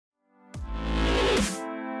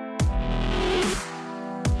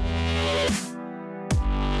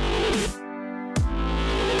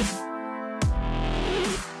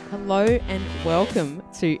Hello and welcome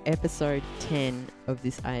to episode 10 of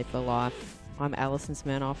This AFL Life. I'm Alison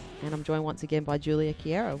Smirnoff and I'm joined once again by Julia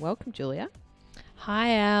Chiero. Welcome, Julia.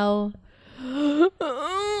 Hi, Al. Okay,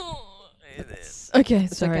 It's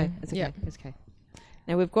sorry. okay. It's okay. It's okay.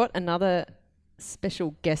 Now we've got another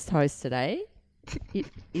special guest host today. It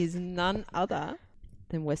is none other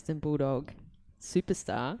than Western Bulldog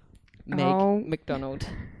superstar Meg McDonald.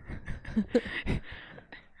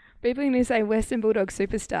 People need to say Western Bulldog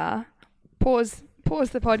superstar. Pause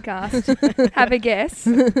the podcast. Have a guess.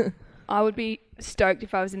 I would be stoked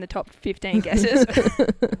if I was in the top 15 guesses.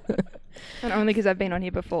 And only because I've been on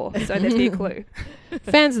here before, so there'd be a clue.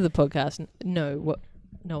 Fans of the podcast know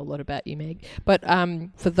a lot about you, Meg. But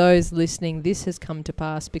for those listening, this has come to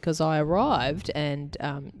pass because I arrived and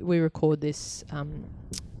we record this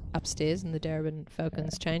upstairs in the Darebin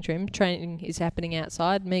Falcons change room. Training is happening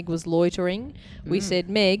outside. Meg was loitering. We said,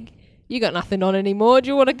 Meg, you got nothing on anymore. Do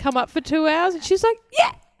you want to come up for 2 hours? And she's like,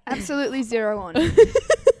 yeah. Absolutely zero on.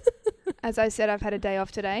 As I said, I've had a day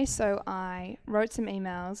off today, so I wrote some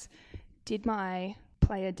emails, did my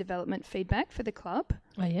player development feedback for the club.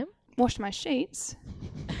 I am. Washed my sheets,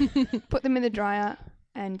 put them in the dryer,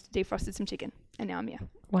 and defrosted some chicken. And now I'm here.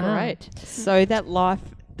 Wow. Great. So that life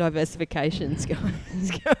diversification's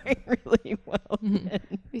going really well.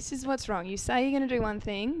 This is what's wrong. You say you're going to do one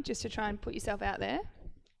thing just to try and put yourself out there,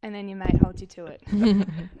 and then your mate holds you to it.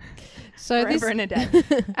 So Forever and a day.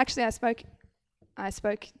 Actually, I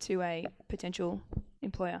spoke to a potential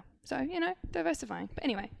employer. So, diversifying. But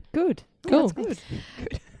anyway. Good. Cool. Cool. Good.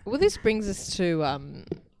 Well, this brings us to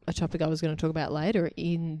a topic I was going to talk about later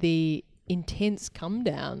in the intense come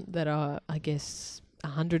down that I guess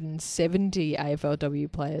 170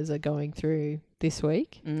 AFLW players are going through this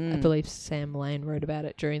week. I believe Sam Lane wrote about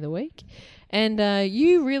it during the week. And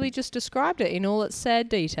you really just described it in all its sad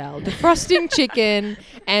detail. Defrosting chicken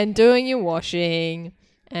and doing your washing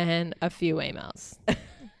and a few emails.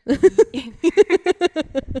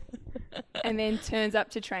 And then turns up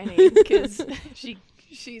to training because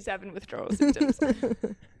she's having withdrawal symptoms.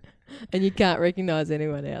 And you can't recognise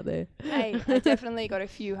anyone out there. Hey, I definitely got a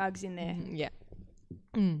few hugs in there. Yeah.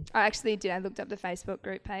 I actually did. I looked up the Facebook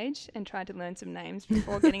group page and tried to learn some names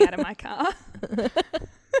before getting out of my car.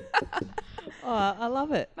 Oh, I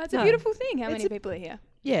love it. But it's a beautiful thing how many people are here.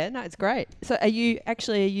 Yeah, no, it's great. So are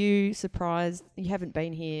you surprised you haven't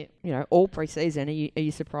been here, all pre-season? Are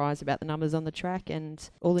you surprised about the numbers on the track and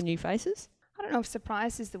all the new faces? I don't know if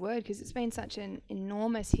surprise is the word because it's been such an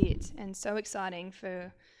enormous hit and so exciting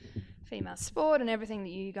for female sport and everything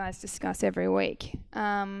that you guys discuss every week.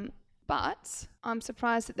 But I'm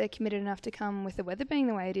surprised that they're committed enough to come with the weather being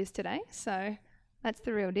the way it is today. So that's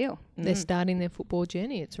the real deal. They're starting their football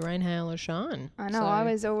journey. It's rain, hail or shine. I know. I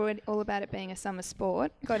was already all about it being a summer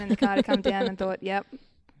sport. Got in the car to come down and thought, yep,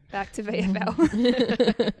 back to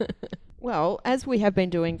VFL. Well, as we have been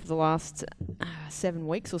doing for the last 7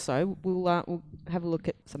 weeks or so, we'll have a look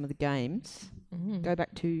at some of the games. Go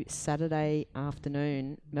back to Saturday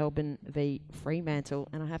afternoon, Melbourne v Fremantle.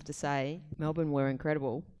 And I have to say, Melbourne were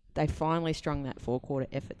incredible. They finally strung that 4-quarter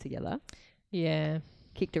effort together. Yeah.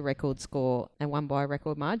 Kicked a record score and won by a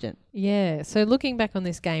record margin. Yeah. So looking back on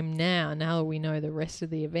this game now that we know the rest of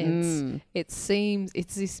the events, it seems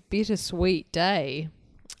it's this bittersweet day.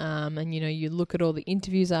 And, you look at all the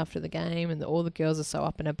interviews after the game and all the girls are so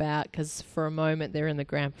up and about because for a moment they're in the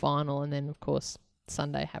grand final and then, of course,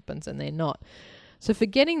 Sunday happens and they're not. So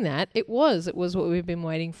forgetting that, it was what we've been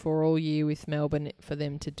waiting for all year with Melbourne for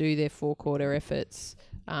them to do their 4-quarter efforts.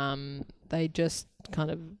 They just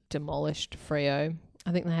kind of demolished Freo.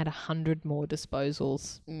 I think they had 100 more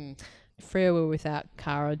disposals. Freo were without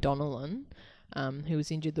Cara Donnellan, who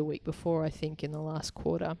was injured the week before, I think, in the last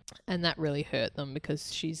quarter. And that really hurt them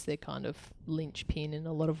because she's their kind of linchpin in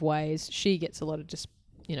a lot of ways. She gets a lot of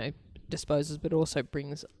disposals, but also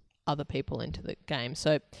brings other people into the game.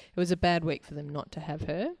 So it was a bad week for them not to have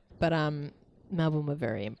her. But Melbourne were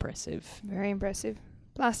very impressive. Very impressive.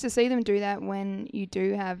 Plus to see them do that when you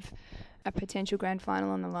do have a potential grand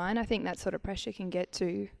final on the line, I think that sort of pressure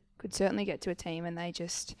could certainly get to a team, and they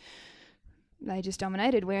just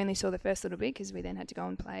dominated. We only saw the first little bit because we then had to go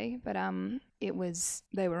and play, but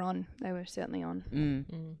they were on. They were certainly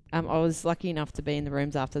on. I was lucky enough to be in the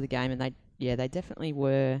rooms after the game, and they definitely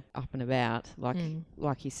were up and about.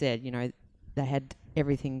 Like you said, they had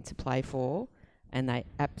everything to play for, and they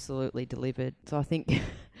absolutely delivered. So I think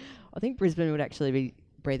Brisbane would actually be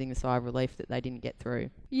breathing a sigh of relief that they didn't get through.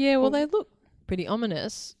 Yeah, well, they look pretty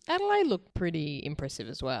ominous. Adelaide looked pretty impressive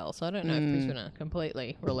as well, so I don't know if Brisbane are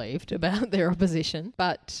completely relieved about their opposition.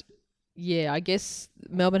 But I guess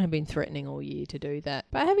Melbourne have been threatening all year to do that.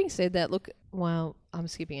 But having said that, look, well, I'm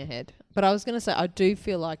skipping ahead. But I was going to say, I do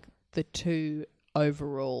feel like the two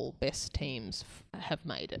overall best teams have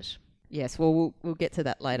made it. Yes, well, we'll get to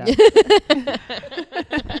that later.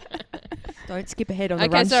 Don't skip ahead on the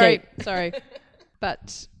run sheet. Sorry.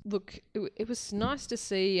 But look, it was nice to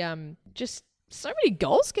see just so many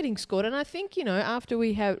goals getting scored. And I think, after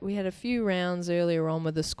we had a few rounds earlier on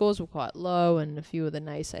where the scores were quite low and a few of the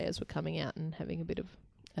naysayers were coming out and having a bit of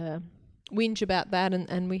whinge about that.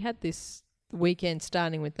 And we had this weekend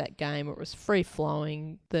starting with that game where it was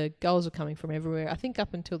free-flowing. The goals were coming from everywhere. I think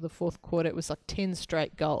up until the fourth quarter it was like 10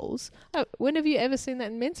 straight goals. Oh, when have you ever seen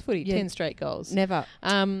that in men's footy? Yeah. 10 straight goals. Never.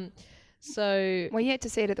 So well, yet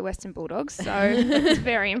to see it at the Western Bulldogs, so it's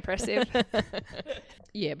very impressive.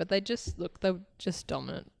 Yeah, but they were just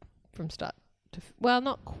dominant from start to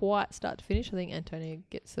not quite start to finish. I think Antonio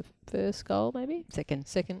gets the first goal, maybe second.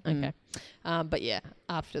 Okay, but yeah,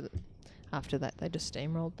 after that they just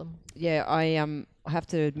steamrolled them. Yeah, I have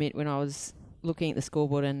to admit, when I was looking at the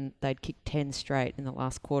scoreboard and they'd kicked 10 straight in the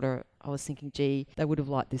last quarter, I was thinking, gee, they would have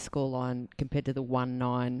liked this scoreline compared to the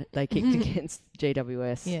 1-9 they kicked against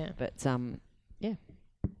GWS. Yeah. But,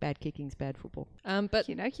 bad kicking's bad football. But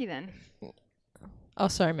Okie then. Oh,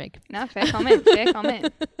 sorry, Meg. No, fair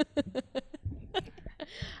comment.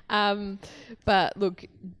 But look,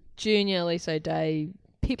 Junior Elise O'Day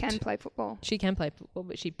can play football. She can play football,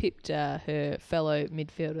 but she pipped her fellow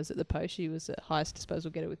midfielders at the post. She was the highest disposal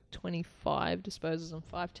getter with 25 disposals and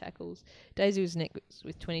 5 tackles. Daisy was next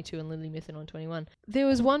with 22 and Lily Mithen on 21. There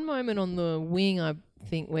was one moment on the wing, I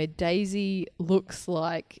think, where Daisy looks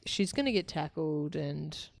like she's going to get tackled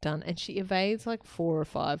and done, and she evades like 4 or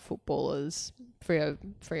 5 footballers,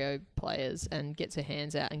 Freo players, and gets her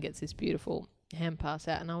hands out and gets this beautiful hand pass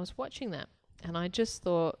out. And I was watching that. And I just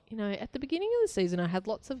thought, at the beginning of the season, I had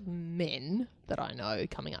lots of men that I know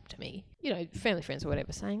coming up to me, family friends or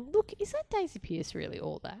whatever, saying, look, is that Daisy Pearce really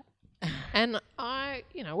all that? And I,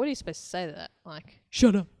 what are you supposed to say to that? Like,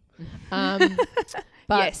 shut up. But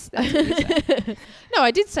yes. That's what you say. No,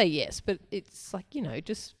 I did say yes, but it's like,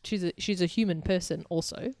 just she's a human person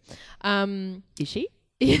also. Is she?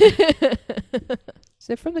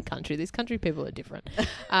 So from the country. These country people are different.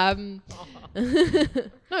 No,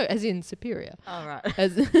 as in superior. Oh, right.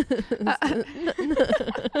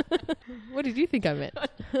 What did you think I meant?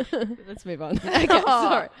 Let's move on. Okay,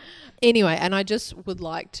 sorry. Anyway, and I just would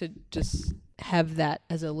like to just have that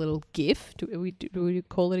as a little GIF. Do we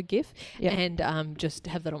call it a GIF? Yeah. And just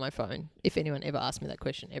have that on my phone if anyone ever asks me that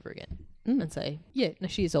question ever again. And say, yeah, no,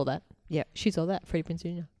 she is all that. Yeah. She's all that, Freddie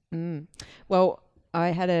Prinze Jr. Well,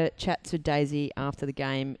 I had a chat to Daisy after the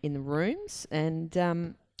game in the rooms, and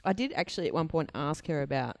I did actually at one point ask her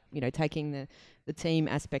about, taking the team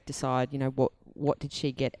aspect aside, what did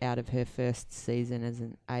she get out of her first season as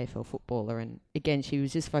an AFL footballer? And again, she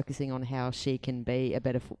was just focusing on how she can be a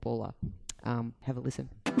better footballer. Have a listen.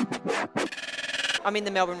 I'm in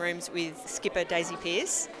the Melbourne rooms with skipper Daisy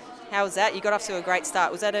Pearce. How was that? You got off to a great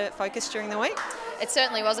start. Was that a focus during the week? It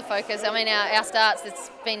certainly was a focus. I mean, our starts, it's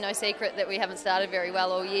been no secret that we haven't started very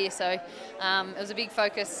well all year. So it was a big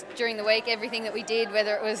focus during the week. Everything that we did,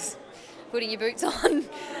 whether it was putting your boots on,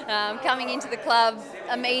 coming into the club,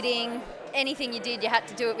 a meeting, anything you did, you had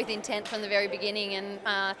to do it with intent from the very beginning. And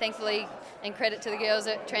thankfully, and credit to the girls,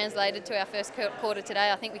 it translated to our first quarter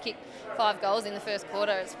today. I think we kicked 5 goals in the first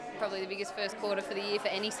quarter. It's probably the biggest first quarter for the year for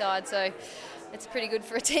any side. So it's pretty good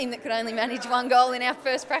for a team that could only manage 1 goal in our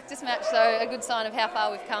first practice match. So a good sign of how far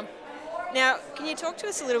we've come. Now, can you talk to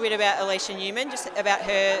us a little bit about Alicia Newman, just about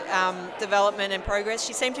her development and progress?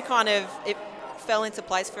 She seemed to it fell into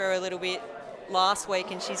place for her a little bit last week,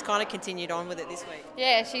 and she's kind of continued on with it this week.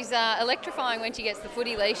 Yeah, she's electrifying when she gets the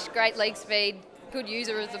footy leash, great leg speed, good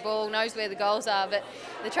user of the ball, knows where the goals are, but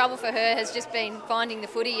the trouble for her has just been finding the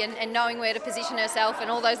footy and knowing where to position herself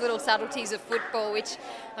and all those little subtleties of football, which,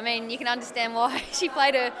 I mean, you can understand why she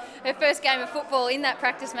played her first game of football in that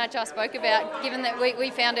practice match I spoke about, given that we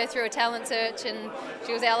found her through a talent search and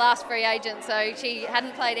she was our last free agent, so she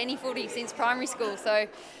hadn't played any footy since primary school, so it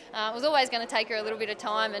was always going to take her a little bit of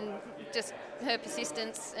time, and just her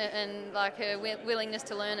persistence and like her willingness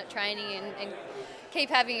to learn at training and keep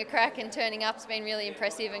having a crack and turning up has been really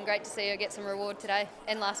impressive, and great to see her get some reward today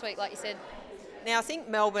and last week, like you said. Now, I think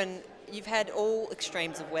Melbourne, you've had all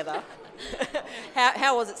extremes of weather.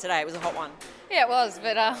 How was it today? It was a hot one. Yeah, it was,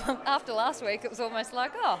 but after last week it was almost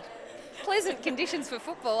like, pleasant conditions for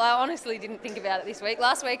football. I honestly didn't think about it this week.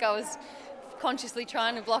 Last week I was consciously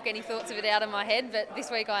trying to block any thoughts of it out of my head, but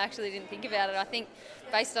this week I actually didn't think about it. I think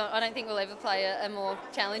I don't think we'll ever play a more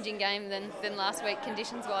challenging game than last week,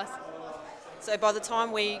 conditions-wise. So by the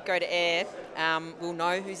time we go to air, we'll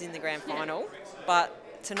know who's in the grand final.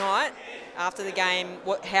 But tonight, after the game,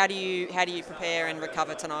 how do you prepare and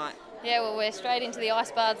recover tonight? Yeah, well, we're straight into the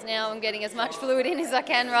ice baths now. I'm getting as much fluid in as I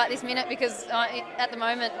can right this minute because at the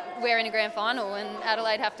moment we're in a grand final and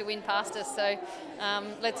Adelaide have to win past us. So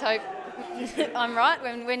let's hope I'm right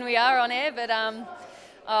when we are on air. But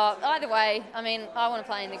either way, I mean, I want to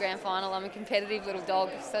play in the grand final. I'm a competitive little dog.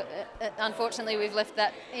 So unfortunately, we've left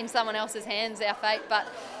that in someone else's hands, our fate. But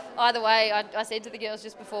either way, I said to the girls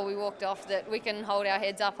just before we walked off that we can hold our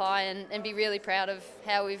heads up high and be really proud of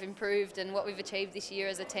how we've improved and what we've achieved this year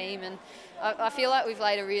as a team. And I feel like we've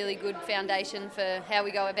laid a really good foundation for how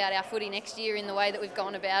we go about our footy next year in the way that we've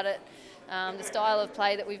gone about it. The style of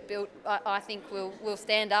play that we've built, I think will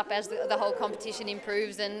stand up as the whole competition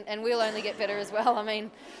improves and we'll only get better as well. I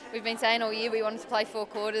mean, we've been saying all year we wanted to play 4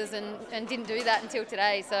 quarters and didn't do that until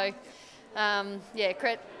today. So,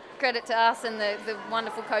 credit to us and the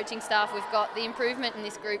wonderful coaching staff we've got. The improvement in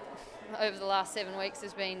this group over the last 7 weeks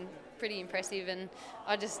has been pretty impressive, and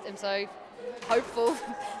I just am so hopeful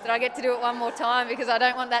that I get to do it one more time because I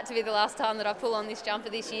don't want that to be the last time that I pull on this jumper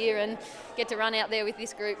this year and get to run out there with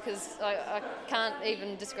this group, because I can't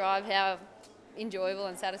even describe how enjoyable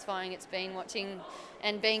and satisfying it's been watching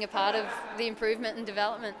and being a part of the improvement and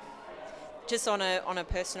development. Just on a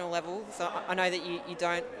personal level, so I know that you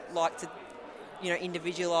don't like to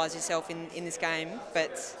individualise yourself in this game,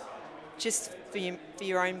 but just for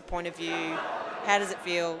your own point of view, how does it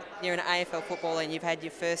feel? You're an AFL footballer and you've had your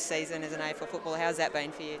first season as an AFL footballer. How's that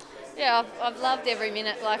been for you? Yeah, I've loved every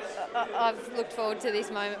minute. Like, I've looked forward to this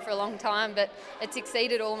moment for a long time, but it's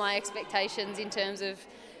exceeded all my expectations in terms of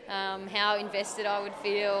how invested I would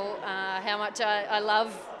feel, how much I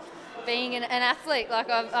love being an athlete. Like,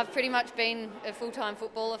 I've pretty much been a full-time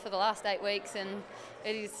footballer for the last 8 weeks, and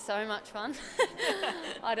it is so much fun.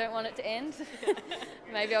 I don't want it to end.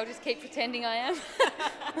 Maybe I'll just keep pretending I am.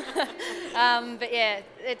 But yeah,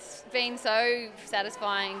 it's been so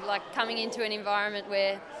satisfying, like coming into an environment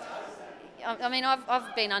where, I mean,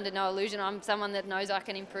 I've been under no illusion. I'm someone that knows I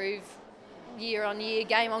can improve year on year,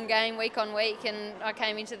 game on game, week on week, and I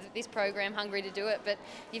came into this program hungry to do it. But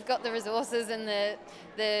you've got the resources and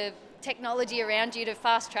the technology around you to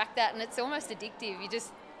fast track that, and it's almost addictive.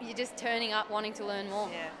 You're just turning up wanting to learn more.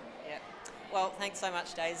 Yeah. Well, thanks so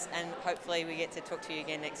much, Days, and hopefully we get to talk to you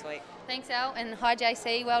again next week. Thanks, Al, and hi,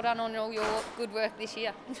 JC. Well done on all your good work this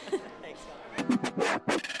year. Thanks.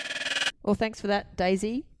 Well, thanks for that,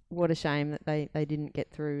 Daisy. What a shame that they didn't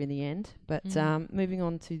get through in the end. But moving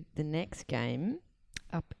on to the next game,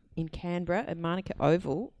 up in Canberra at Manuka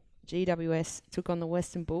Oval, GWS took on the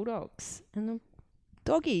Western Bulldogs. And the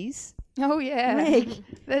Doggies... Oh, yeah. Meg,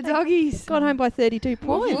 the Doggies. Got home by 32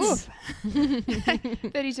 points.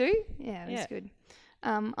 32? Yeah, it was good.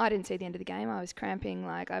 I didn't see the end of the game. I was cramping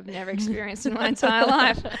like I've never experienced in my entire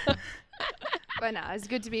life. But no, it was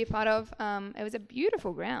good to be a part of. It was a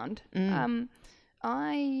beautiful ground.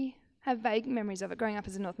 I have vague memories of it growing up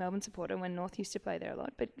as a North Melbourne supporter when North used to play there a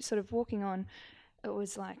lot. But sort of walking on, it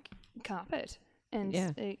was like carpet. And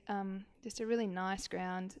just a really nice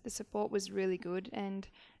ground. The support was really good and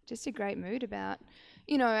just a great mood about,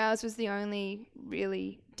 ours was the only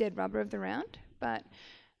really dead rubber of the round. But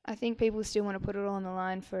I think people still want to put it all on the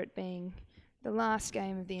line for it being the last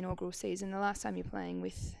game of the inaugural season, the last time you're playing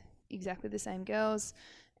with exactly the same girls.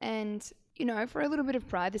 And, for a little bit of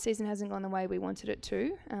pride, the season hasn't gone the way we wanted it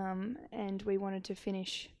to. And we wanted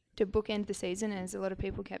to bookend the season, as a lot of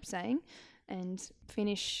people kept saying, and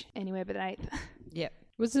finish anywhere but 8th. Yep.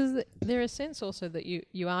 Was there a sense also that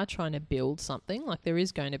you are trying to build something? Like, there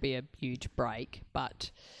is going to be a huge break,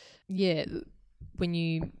 but yeah, when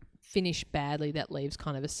you finish badly, that leaves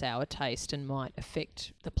kind of a sour taste and might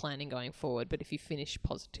affect the planning going forward. But if you finish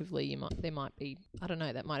positively, that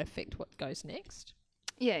might affect what goes next.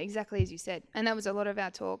 Yeah, exactly as you said. And that was a lot of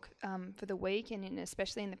our talk for the week, and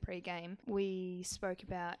especially in the pre-game. We spoke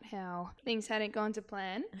about how things hadn't gone to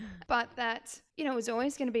plan, but that, it was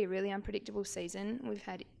always going to be a really unpredictable season. We've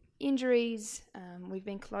had injuries. We've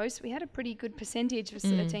been close. We had a pretty good percentage for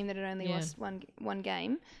a team that had only lost one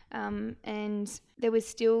game. And we were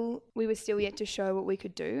still yet to show what we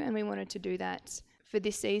could do, and we wanted to do that for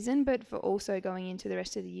this season, but for also going into the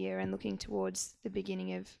rest of the year and looking towards the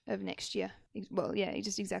beginning of next year. Well, yeah,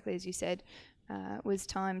 just exactly as you said, was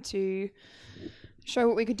time to show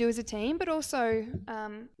what we could do as a team, but also,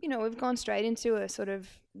 we've gone straight into a sort of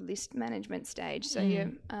list management stage. So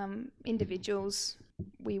individuals,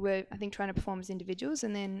 we were, I think, trying to perform as individuals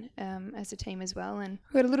and then as a team as well. And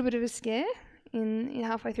we had a little bit of a scare in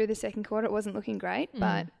halfway through the second quarter. It wasn't looking great,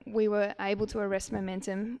 but we were able to arrest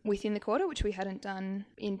momentum within the quarter, which we hadn't done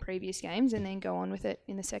in previous games, and then go on with it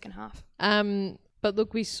in the second half. But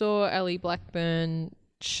look, we saw Ellie Blackburn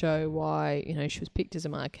show why, she was picked as a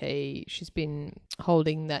marquee. She's been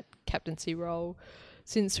holding that captaincy role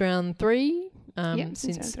since round 3.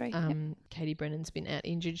 Since round 3. Katie Brennan's been out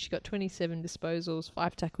injured. She got 27 disposals,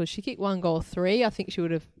 5 tackles. She kicked 1 goal, 3. I think she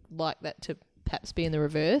would have liked that to perhaps be in the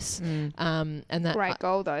reverse. And that great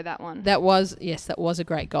goal though, that one. That was a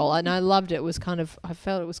great goal, and I loved it. It was I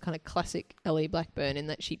felt it was kind of classic Ellie Blackburn in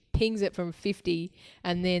that she pings it from 50,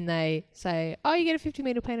 and then they say, "Oh, you get a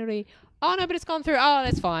 50-metre penalty." Oh no, but it's gone through. Oh,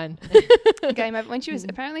 that's fine. Game over. When she was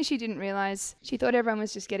apparently she didn't realise, she thought everyone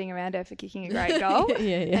was just getting around her for kicking a great goal,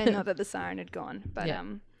 and not that the siren had gone. But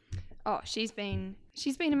she's been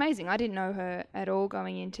amazing. I didn't know her at all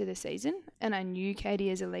going into the season, and I knew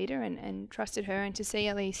Katie as a leader and trusted her. And to see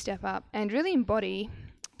Ellie step up and really embody,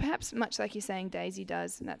 perhaps much like you're saying Daisy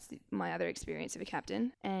does, and that's my other experience of a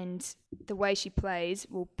captain, and the way she plays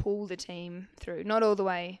will pull the team through, not all the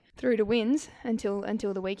way through to wins until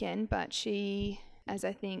the weekend, but she, as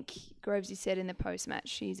I think Grovesy said in the post-match,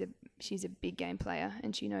 she's a big game player,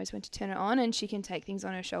 and she knows when to turn it on, and she can take things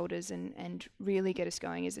on her shoulders and really get us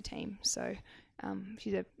going as a team. So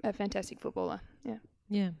she's a fantastic footballer.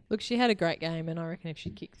 Yeah. Look, she had a great game, and I reckon if she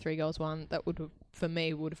kicked 3 goals, 1, that would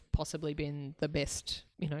have possibly been the best,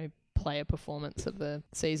 player performance of the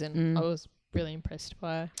season. I was really impressed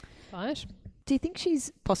by it. Do you think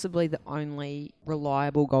she's possibly the only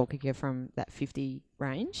reliable goal kicker from that 50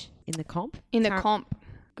 range in the comp?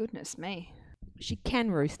 Goodness me. She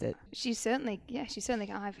can roost it. She certainly can.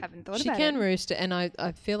 I haven't thought she about it. She can roost it, and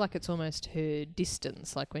I feel like it's almost her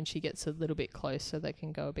distance, like when she gets a little bit closer, they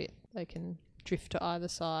can drift to either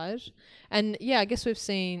side. And I guess we've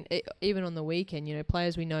seen even on the weekend,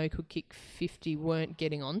 players we know could kick 50 weren't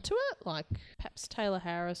getting onto it, like perhaps Taylor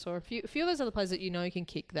Harris or a few of those other players that can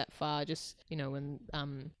kick that far, just when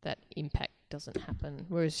that impact doesn't happen,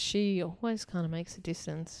 whereas she always kind of makes a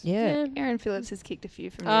distance. Erin Phillips has kicked a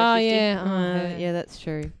few from near 50. Yeah, that's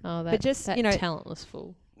true. But just that talentless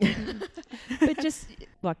fool. But just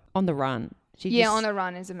like on the run, on the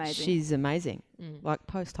run is amazing. She's amazing, like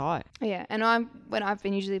post high. Yeah, and when I've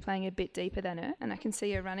been usually playing a bit deeper than her, and I can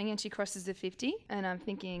see her running, and she crosses the 50, and I'm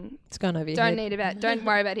thinking, it's gone over your head. Don't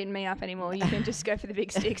worry about hitting me up anymore. You can just go for the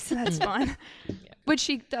big sticks. That's fine. Which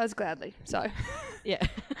she does gladly. So,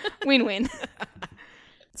 win-win.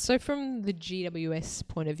 So from the GWS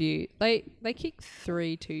point of view, they kicked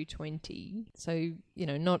 3-2-20. So,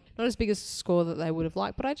 not as big a score that they would have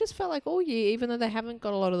liked, but I just felt like all year, even though they haven't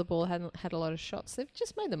got a lot of the ball, hadn't had a lot of shots, they've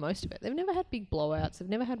just made the most of it. They've never had big blowouts. They've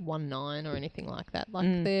never had 1-9 or anything like that.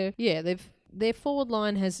 Their forward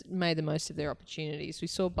line has made the most of their opportunities. We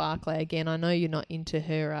saw Barclay again. I know you're not into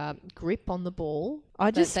her grip on the ball.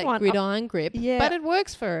 That gridiron grip, but it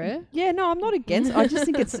works for her. Yeah, no, I'm not against. I just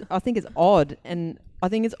think it's odd, and I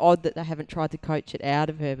think it's odd that they haven't tried to coach it out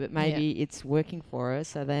of her, but maybe it's working for her,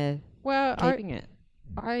 so they're keeping it.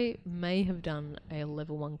 I may have done a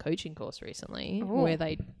level 1 coaching course recently where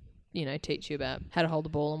they, teach you about how to hold the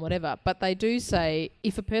ball and whatever. But they do say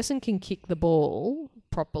if a person can kick the ball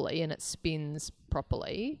properly and it spins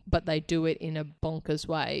properly, but they do it in a bonkers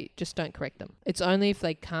way, just don't correct them. It's only if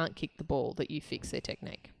they can't kick the ball that you fix their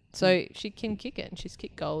technique. So she can kick it, and she's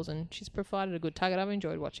kicked goals, and she's provided a good target. I've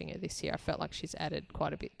enjoyed watching her this year. I felt like she's added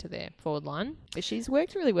quite a bit to their forward line. But she's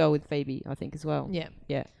worked really well with Phoebe, I think, as well.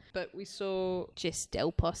 Yeah. But we saw Jess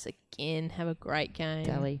Delpos again have a great game.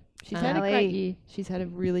 Dally. She's had a great year. She's had a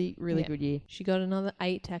really, really good year. She got another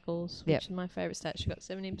 8 tackles, which is my favourite stat. She got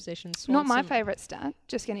 17 possessions. Not my favourite stat.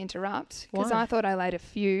 Just going to interrupt, because I thought I laid a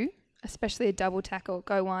few, especially a double tackle.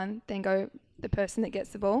 Go one, then go the person that gets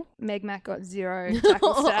the ball. Meg Mac got 0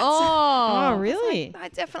 tackle stats. Oh, really? I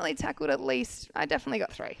definitely tackled at least. I definitely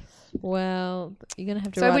got 3. Well, you're going to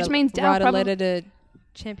have to write a letter to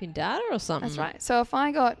Champion Data or something. That's right. So if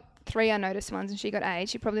I got 3 unnoticed ones and she got 8,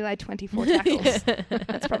 she probably laid 24 tackles.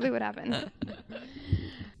 That's probably what happened.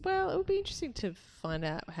 Well, it would be interesting to find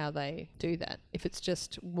out how they do that. If it's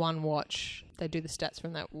just one watch, they do the stats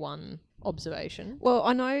from that one observation. Well,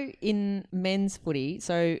 I know in men's footy,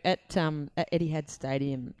 so at Etihad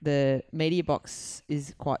Stadium, the media box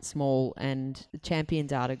is quite small, and the Champion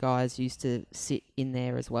Data guys used to sit in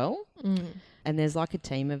there as well. And there's like a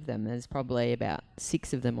team of them. There's probably about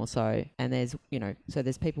 6 of them or so. And there's, so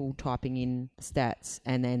there's people typing in stats,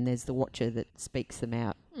 and then there's the watcher that speaks them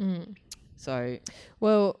out. So,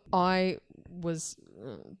 well, I was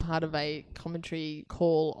part of a commentary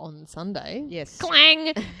call on Sunday. Yes.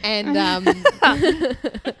 Clang! And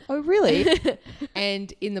Oh, really?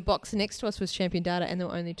 and in the box next to us was Champion Data, and there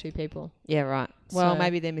were only 2 people. Yeah, right. Well, So-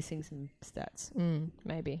 maybe they're missing some stats.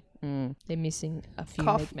 Maybe. Mm. They're missing a few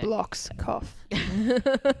Cough Meg-Meg. blocks, cough.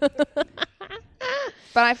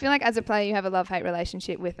 But I feel like as a player, you have a love-hate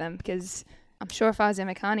relationship with them because I'm sure if I was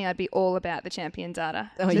Emma Carney, I'd be all about the champion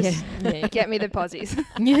data. Oh, Just Yeah. get me the posies.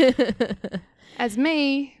 As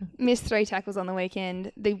me, missed 3 tackles on the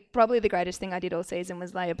weekend. Probably the greatest thing I did all season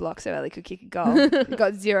was lay a block so Ellie could kick a goal.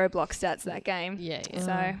 Got 0 block stats that game. Yeah.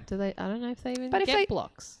 So- do they? I don't know if they even But if get they-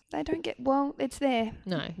 blocks. They don't get, well, it's there.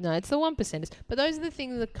 No, it's the 1%ers. But those are the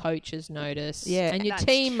things the coaches notice, Yeah. and your That's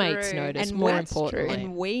teammates true. notice. And more that's true. importantly,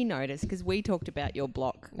 And we noticed because we talked about your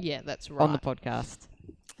block yeah, that's right. on the podcast.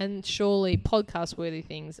 And surely podcast-worthy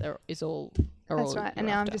things are That's all right. And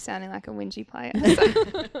now I'm after. just sounding like a whingy player.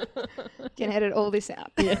 So can edit all this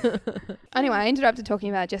out. Anyway, I interrupted talking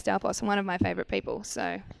about Jess Dalpos, one of my favourite people.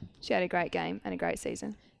 So she had a great game and a great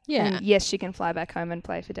season. Yeah, And yes, she can fly back home and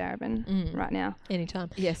play for Darebin right now. anytime.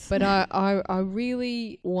 Yes. But I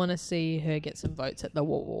really want to see her get some votes at the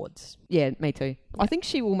awards. Yeah, me too. I think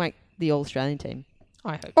she will make the All-Australian team.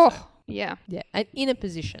 I hope so. Oh, yeah. Yeah, and in a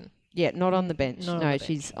position. Yeah, not on the bench. Not on No, the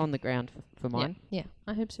she's on the ground for mine. Yeah,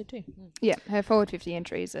 I hope so too. Yeah, her forward 50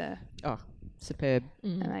 entries are Oh, superb.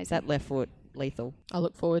 amazing. That left foot, lethal. I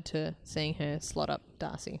look forward to seeing her slot up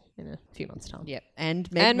Darcy in a few months' time. Yep. And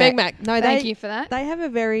And Meg Mac. No, Thank you for that. They have a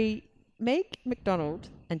very... Meg McDonald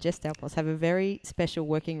and Jess Dalpos have a very special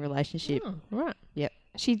working relationship. Oh, right.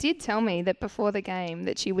 She did tell me that before the game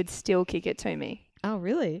that she would still kick it to me. Oh,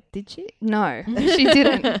 really? Did she? No, she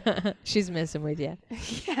didn't. She's messing with you.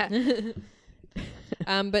 Yeah.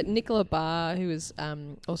 But Nicola Barr, who was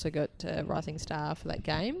also got Rising Star for that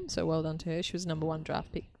game, so well done to her. She was #1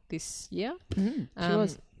 draft pick this year. She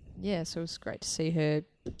was. Yeah, so it was great to see her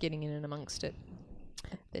getting in and amongst it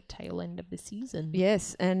at the tail end of the season.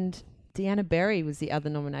 Yes, and Deanna Berry was the other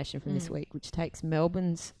nomination from this week, which takes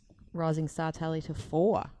Melbourne's Rising Star tally to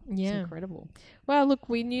 4. It's Yeah. incredible. Well, look,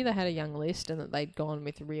 we knew they had a young list and that they'd gone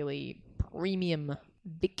with really premium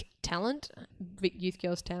Vic talent, Vic Youth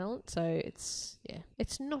Girls talent. So it's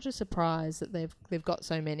not a surprise that they've got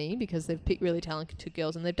so many because they've picked really talented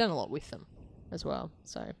girls and they've done a lot with them as well.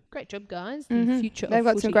 So great job, guys. The future They've of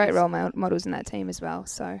got some footy great is- role models in that team as well.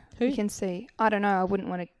 So Who? you can see. I don't know. I wouldn't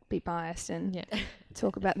want to be biased and Yeah.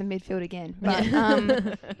 talk about the midfield again.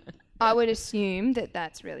 But I would assume that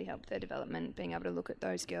that's really helped their development, being able to look at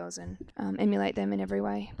those girls and emulate them in every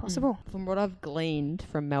way possible. From what I've gleaned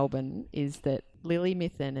from Melbourne is that Lily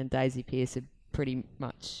Mithen and Daisy Pearce are pretty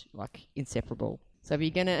much like inseparable. So if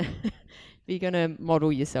you're gonna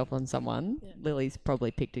model yourself on someone, Lily's probably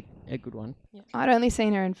picked a good one. I'd only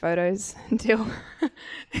seen her in photos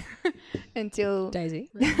until Daisy.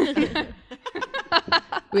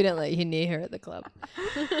 We don't let you near her at the club.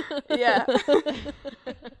 yeah.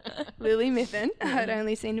 Lily Mithen. I'd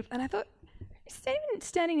only seen, and I thought,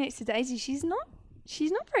 standing next to Daisy, she's not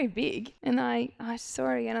very big. And I saw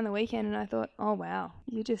her again on the weekend, and I thought, oh wow,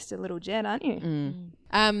 you're just a little jet, aren't you?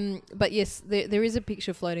 But yes, there is a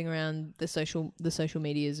picture floating around the social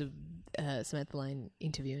medias of Samantha Lane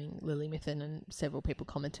interviewing Lily Mithen, and several people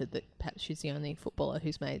commented that perhaps she's the only footballer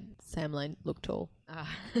who's made Sam Lane look tall.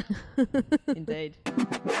 Indeed.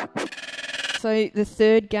 So the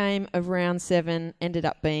third game of round 7 ended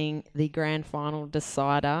up being the grand final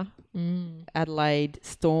decider. Adelaide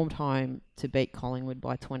stormed home to beat Collingwood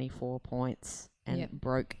by 24 points and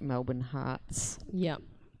broke Melbourne hearts Yep.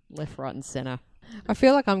 left, right and centre. I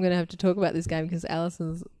feel like I'm going to have to talk about this game because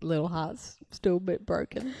Alison's little heart's still a bit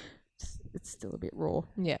broken. It's still a bit raw.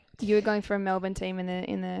 Yeah. You were going for a Melbourne team in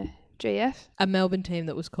the GF. A Melbourne team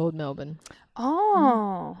that was called Melbourne.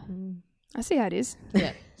 Oh, I see how it is.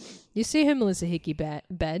 Yeah. You see her Melissa Hickey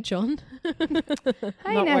badge on? Hey,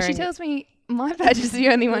 Not now she wearing tells me my badge is the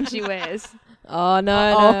only one she wears. Oh,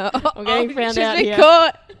 no. I'm getting found she's out been here.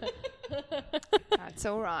 caught. That's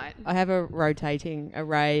all right. I have a rotating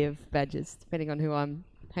array of badges depending on who I'm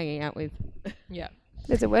hanging out with. Yeah.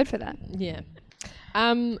 There's a word for that. Yeah.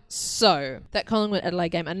 So that Collingwood Adelaide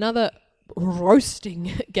game, another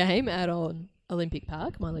roasting game out on Olympic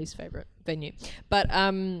Park, my least favourite venue. But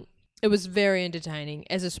it was very entertaining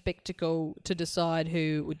as a spectacle to decide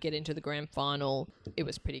who would get into the grand final. It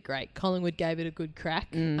was pretty great. Collingwood gave it a good crack,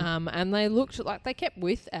 and they looked like they kept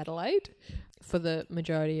with Adelaide for the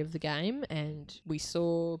majority of the game, and we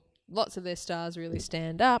saw lots of their stars really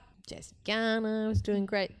stand up. Jess Garner was doing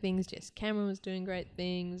great things. Jess Cameron was doing great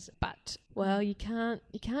things. But, well, you can't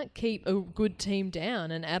keep a good team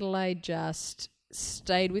down. And Adelaide just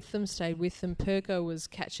stayed with them. Perko was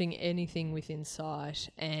catching anything within sight,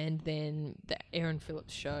 and then the Erin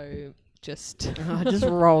Phillips show just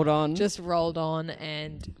rolled on. Just rolled on,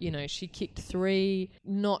 and, you know, she kicked 3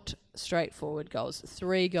 not straightforward goals,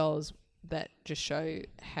 3 goals that just show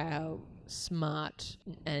how smart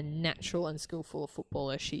and natural and skillful a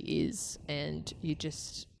footballer she is. And you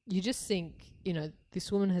just think, you know,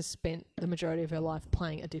 this woman has spent the majority of her life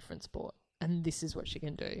playing a different sport, and this is what she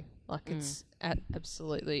can do. Like, it's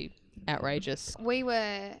absolutely outrageous. We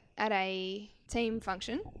were at a team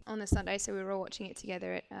function on the Sunday, so we were all watching it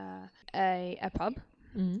together at a pub.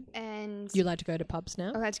 Mm-hmm. And you're allowed to go to pubs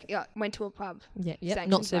now? Went to a pub. Yeah.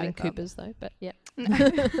 Not serving Coopers though, but yeah.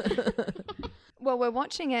 Well, we're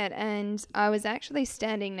watching it, and I was actually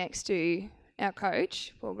standing next to our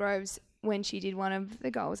coach, Paul Groves, when she did one of the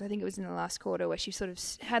goals. I think it was in the last quarter, where she sort of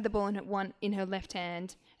had the ball in her left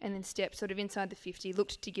hand and then stepped sort of inside the 50,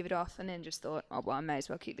 looked to give it off, and then just thought, oh, well, I may as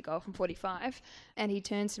well kick the goal from 45. And he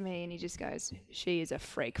turns to me and he just goes, she is a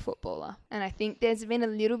freak footballer. And I think there's been a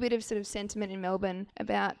little bit of sort of sentiment in Melbourne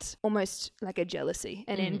about almost like a jealousy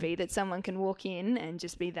and envy that someone can walk in and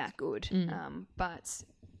just be that good. But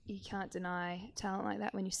you can't deny talent like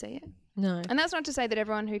that when you see it. No. And that's not to say that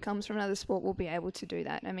everyone who comes from another sport will be able to do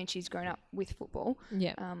that. I mean, she's grown up with football.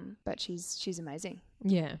 Yeah. But she's amazing.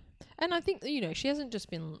 Yeah. And I think, you know, she hasn't just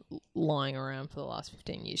been lying around for the last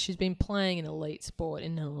 15 years. She's been playing an elite sport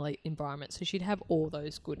in an elite environment, so she'd have all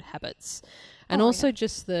those good habits. And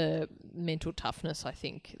just the mental toughness, I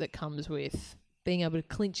think, that comes with being able to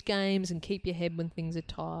clinch games and keep your head when things are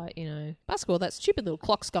tight. You know, basketball, that stupid little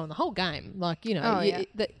clock's going the whole game. Like, you know,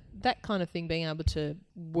 that kind of thing, being able to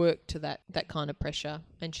work to that kind of pressure.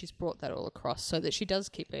 And she's brought that all across so that she does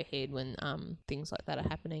keep her head when things like that are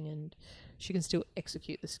happening, and she can still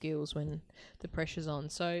execute the skills when the pressure's on.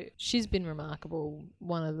 So she's been remarkable,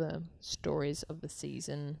 one of the stories of the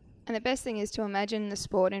season. And the best thing is to imagine the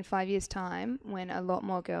sport in 5 years' time when a lot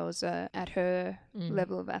more girls are at her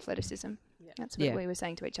level of athleticism. Yeah. That's what we were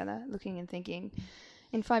saying to each other, looking and thinking,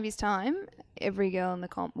 in 5 years' time, every girl in the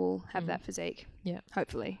comp will have that physique. Yeah.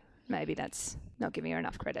 Hopefully. Maybe that's not giving her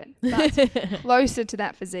enough credit. But closer to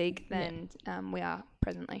that physique than we are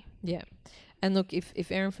presently. Yeah. And look,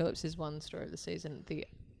 if Erin Phillips is one story of the season,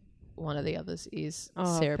 one of the others is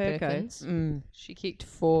Sarah Perkins. She kicked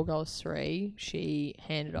 4 goals, 3. She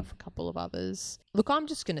handed off a couple of others. Look, I'm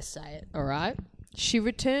just going to say it, all right? She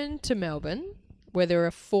returned to Melbourne, where there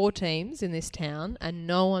are 4 teams in this town, and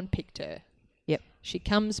no one picked her. Yep. She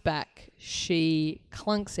comes back, she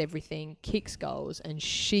clunks everything, kicks goals, and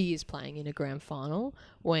she is playing in a grand final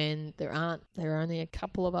when there are only a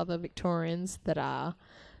couple of other Victorians that are.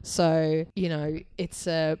 So, you know, it's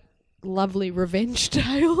a lovely revenge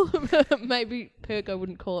tale. Maybe Perko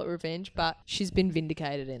wouldn't call it revenge, but she's been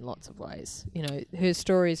vindicated in lots of ways. You know, her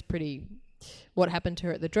story is pretty... What happened to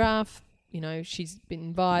her at the draft? You know, she's been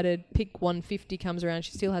invited. Pick 150 comes around.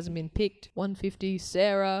 She still hasn't been picked. 150,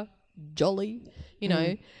 Sarah, jolly. You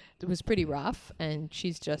know, it was pretty rough. And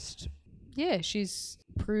she's just... Yeah, she's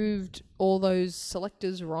proved all those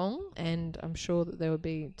selectors wrong, and I'm sure that there would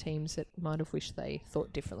be teams that might have wished they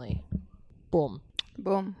thought differently. Boom.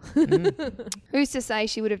 Who's to say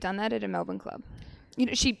she would have done that at a Melbourne club? You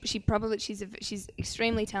know, she's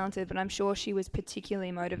extremely talented, but I'm sure she was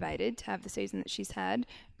particularly motivated to have the season that she's had,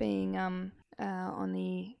 being on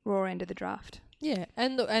the raw end of the draft. Yeah,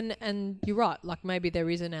 and you're right. Like, maybe there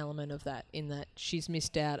is an element of that in that she's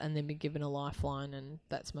missed out and then been given a lifeline, and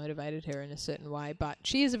that's motivated her in a certain way. But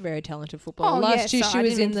she is a very talented footballer. Last year she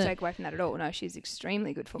was in the... take away from that at all. No, she's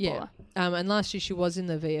extremely good footballer. Yeah. And last year she was in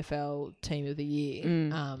the VFL Team of the Year.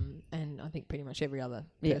 And I think pretty much every other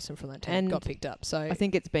person from that team got picked up. So I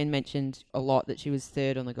think it's been mentioned a lot that she was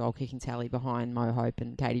 3rd on the goal kicking tally behind Mo Hope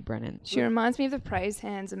and Katie Brennan. She reminds me of the praise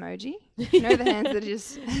hands emoji. You know, the hands that are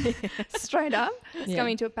just straight up. It's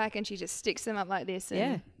coming to a pack, and she just sticks them up like this.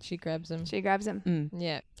 And she grabs them.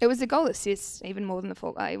 Yeah. It was a goal assist, even more than the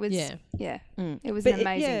full. It was. Yeah. It was an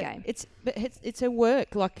amazing game. It's her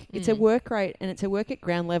work. Like, it's a work rate, and it's her work at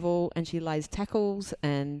ground level, and she lays tackles,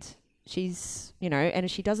 and she's, you know, and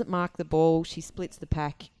if she doesn't mark the ball, she splits the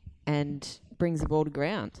pack and brings the ball to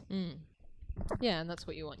ground. Yeah, and that's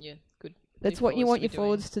what you want your good. That's what you want your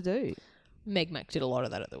forwards to do. Meg Mac did a lot of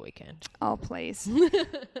that at the weekend. Oh, please.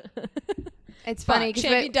 It's funny because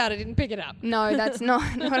Champion Data didn't pick it up. No, that's not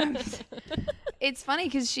what I'm... It's funny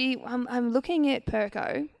because I'm looking at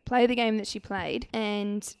Perko play the game that she played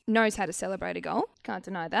and knows how to celebrate a goal. Can't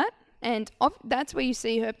deny that. And that's where you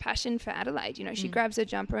see her passion for Adelaide. You know, she grabs her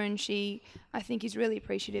jumper and she, I think, is really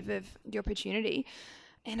appreciative of the opportunity.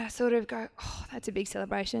 And I sort of go, oh, that's a big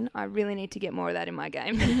celebration. I really need to get more of that in my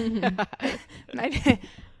game. Maybe,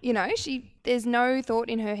 there's no thought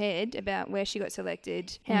in her head about where she got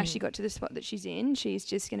selected, how she got to the spot that she's in. She's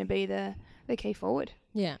just going to be the key forward.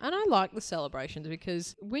 Yeah, and I like the celebrations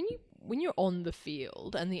because when you're on the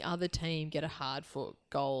field and the other team get a hard foot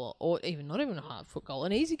goal, or even not even a hard foot goal,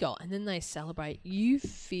 an easy goal, and then they celebrate, you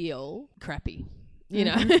feel crappy. You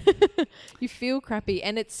know, you feel crappy,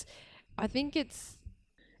 and I think it's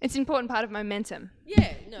an important part of momentum.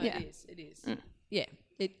 Yeah, no, it is. Yeah.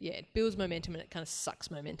 It builds momentum and it kind of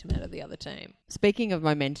sucks momentum out of the other team. Speaking of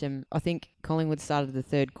momentum, I think Collingwood started the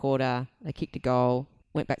third quarter. They kicked a goal,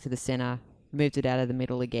 went back to the centre, moved it out of the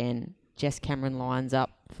middle again. Jess Cameron lines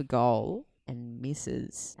up for goal and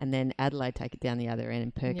misses. And then Adelaide take it down the other end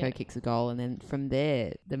and Perko kicks a goal. And then from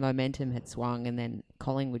there, the momentum had swung and then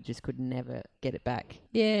Collingwood just could never get it back.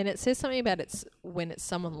 Yeah, and it says something about when it's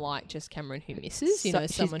someone like Jess Cameron who misses. Someone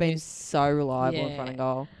she's been so reliable in front of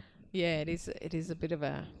goal. Yeah, it is a bit of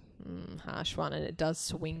a harsh one, and it does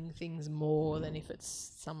swing things more than if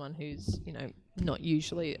it's someone who's, not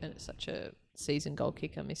usually such a seasoned goal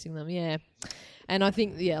kicker missing them. Yeah. And I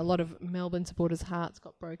think, a lot of Melbourne supporters' hearts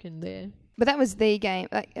got broken there. But that was the game.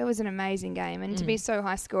 It was an amazing game. And to be so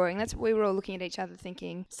high scoring, we were all looking at each other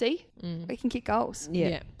thinking, see, we can kick goals.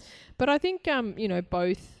 Yeah. But I think,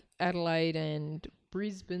 both Adelaide and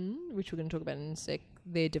Brisbane, which we're going to talk about in a sec,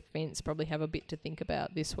 their defence probably have a bit to think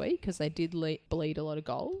about this week because they did bleed a lot of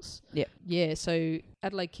goals. Yeah. Yeah, so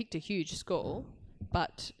Adelaide kicked a huge score,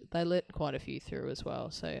 but they let quite a few through as well.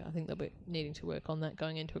 So I think they'll be needing to work on that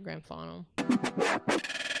going into a grand final.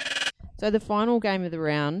 So the final game of the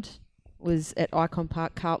round was at Icon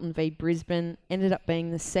Park, Carlton v Brisbane. Ended up being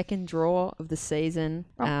the second draw of the season.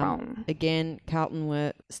 Again, Carlton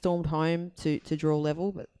were stormed home to draw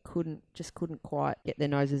level, but couldn't quite get their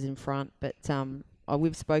noses in front. But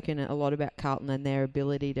we've spoken a lot about Carlton and their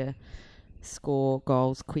ability to score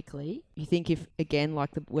goals quickly. You think if, again,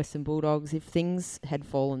 like the Western Bulldogs, if things had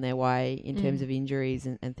fallen their way in terms of injuries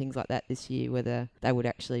and things like that this year, whether they would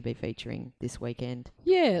actually be featuring this weekend?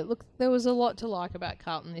 Yeah, look, there was a lot to like about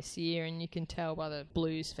Carlton this year, and you can tell by the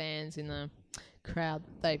Blues fans in the crowd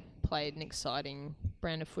they played an exciting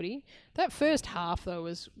brand of footy. That first half, though,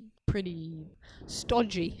 was pretty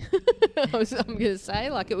stodgy, I'm going to say.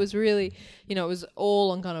 It was really, it was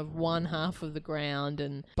all on kind of one half of the ground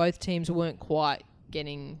and both teams weren't quite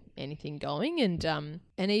getting anything going. And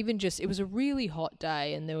even just, it was a really hot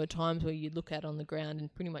day and there were times where you'd look out on the ground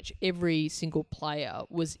and pretty much every single player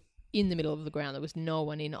was in the middle of the ground. There was no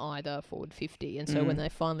one in either forward 50. And so when they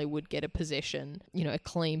finally would get a possession, a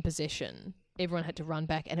clean possession, everyone had to run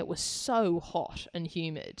back and it was so hot and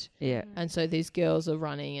humid. Yeah. And so these girls are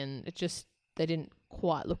running and they didn't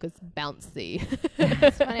quite look as bouncy.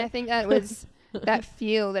 It's funny. I think that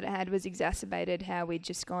feel that it had was exacerbated how we'd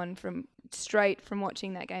just gone straight from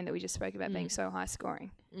watching that game that we just spoke about being so high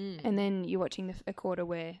scoring. And then you're watching a quarter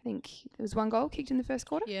where I think there was one goal kicked in the first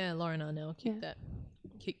quarter. Yeah, Lauren Arnell kicked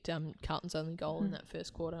Carlton's only goal in that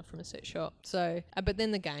first quarter from a set shot. So, but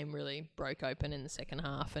then the game really broke open in the second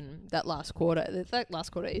half, and that last quarter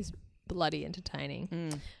is bloody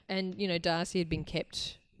entertaining. And Darcy had been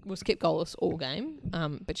kept goalless all game,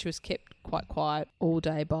 but she was kept quite quiet all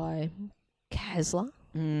day by Kasla,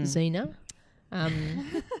 Zena.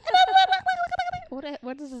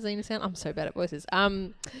 What does the Zena sound? I'm so bad at voices. What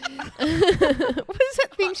is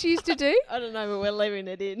that thing she used to do? I don't know, but we're leaving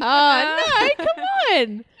it in. Oh, no, come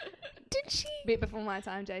on. Did she? Bit before my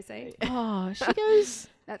time, JC. Oh, she goes...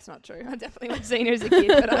 That's not true. I definitely watched Zena as a kid,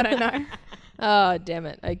 but I don't know. Oh, damn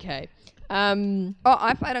it. Okay.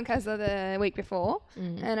 I played on Kasla the week before,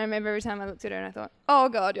 and I remember every time I looked at her and I thought, oh,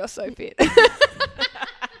 God, you're so fit.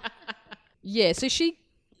 Yeah, so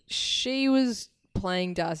she was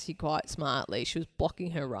playing Darcy quite smartly. She was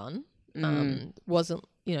blocking her run, wasn't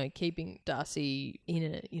keeping Darcy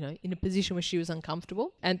in a position where she was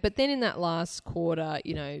uncomfortable. But then in that last quarter,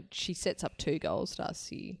 she sets up 2 goals.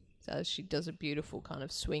 Darcy, so she does a beautiful kind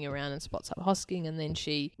of swing around and spots up Hosking, and then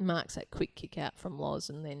she marks that quick kick out from Loz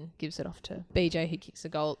and then gives it off to BJ, who kicks a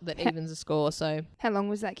goal that evens the score. So how long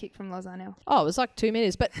was that kick from Loz Arnell? Oh, it was like 2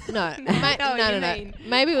 meters, but no, no.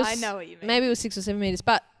 Maybe it was. I know what you mean. Maybe it was 6 or 7 meters,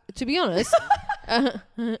 but to be honest.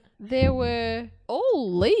 There were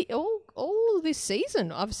all this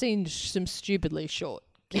season I've seen some stupidly short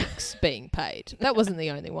kicks being paid. That wasn't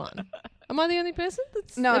the only one. Am I the only person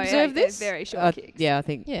that's observed this? Very short kicks. Yeah, I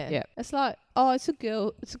think. Yeah. It's like, it's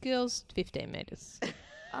a girl's 15 meters.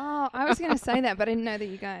 Oh, I was going to say that, but I didn't know that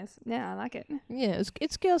you guys. Yeah, I like it. Yeah,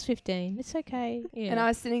 it's girls 15. It's okay. Yeah. And I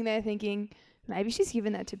was sitting there thinking, Maybe she's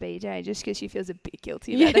given that to BJ just because she feels a bit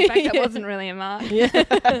guilty about the fact that wasn't really a mark.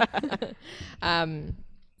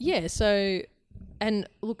 So, and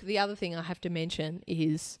look, the other thing I have to mention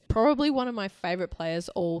is probably one of my favourite players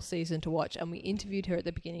all season to watch, and we interviewed her at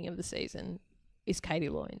the beginning of the season, is Katie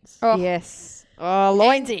Loynes. Oh. Yes. Oh,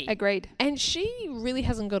 Loynesy. Agreed. And she really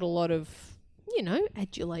hasn't got a lot of,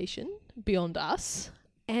 adulation beyond us.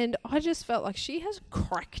 And I just felt like she has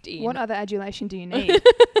cracked in. What other adulation do you need?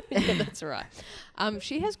 Yeah, that's right.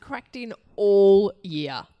 She has cracked in all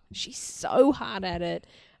year. She's so hard at it.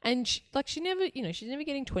 And she never, she's never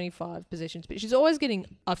getting 25 possessions, but she's always getting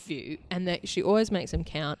a few, and that she always makes them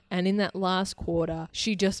count. And in that last quarter,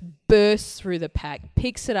 she just bursts through the pack,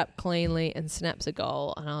 picks it up cleanly, and snaps a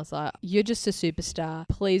goal. And I was like, "You're just a superstar.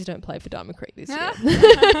 Please don't play for Diamond Creek this year."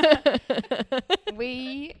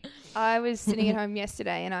 I was sitting at home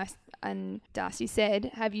yesterday, and Darcy said,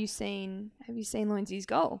 "Have you seen Loynesy's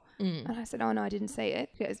goal?" And I said, "Oh no, I didn't see it."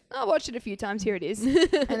 He goes, "I watched it a few times. Here it is."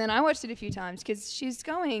 And then I watched it a few times because she's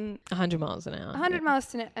going 100 miles an hour. 100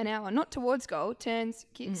 miles an hour, not towards goal, turns,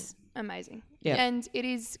 kicks. Amazing. Yeah. And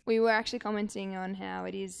we were actually commenting on how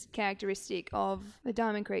it is characteristic of the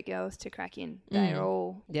Diamond Creek girls to crack in. They're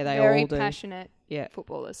all very passionate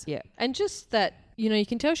footballers. Yeah. And just that, you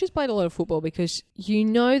can tell she's played a lot of football because you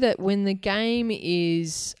know that when the game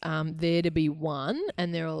is there to be won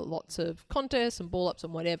and there are lots of contests and ball ups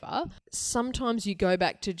and whatever, sometimes you go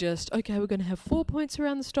back to just, okay, we're going to have 4 points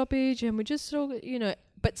around the stoppage and we're just all,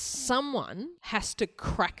 but someone has to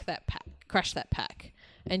crash that pack.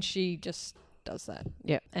 And she just does that.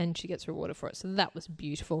 Yeah. And she gets rewarded for it. So that was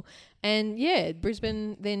beautiful. And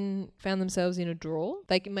Brisbane then found themselves in a draw.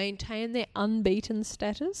 They can maintain their unbeaten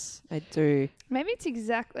status. They do. Maybe it's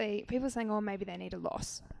exactly, people are saying, oh, maybe they need a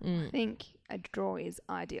loss. I think a draw is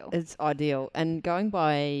ideal. It's ideal. And going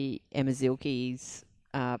by Emma Zielke's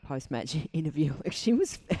post-match interview, she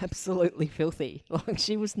was absolutely filthy. Like,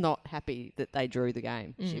 she was not happy that they drew the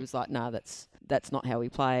game. She was like, no, that's not how we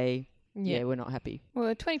play. Yeah, we're not happy. Well,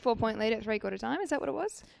 a 24-point lead at three-quarter time, is that what it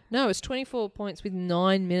was? No, it's 24 points with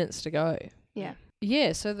 9 minutes to go. Yeah.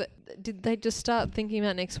 Yeah, so did they just start thinking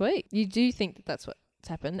about next week? You do think that that's what's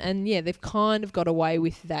happened. And, they've kind of got away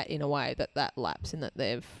with that in a way, that lapse in that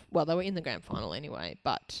they were in the grand final anyway.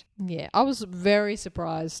 But, I was very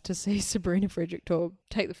surprised to see Sabrina Frederick-Taub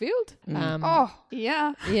take the field.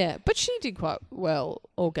 Yeah, but she did quite well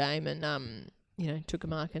all game and... took a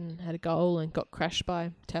mark and had a goal and got crashed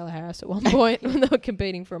by Taylor Harris at one point when they were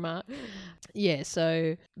competing for a mark. Yeah,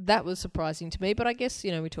 so that was surprising to me. But I guess,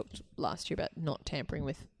 we talked last year about not tampering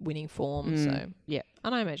with winning form. So, yeah.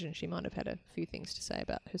 And I imagine she might have had a few things to say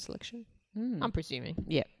about her selection. I'm presuming.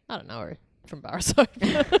 Yeah. I don't know her from Barrow.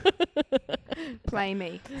 Play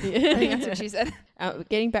me. I think that's what she said.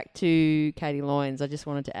 Getting back to Katie Loynes, I just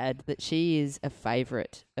wanted to add that she is a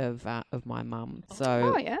favourite of my mum.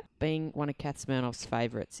 So being one of Kath Smirnoff's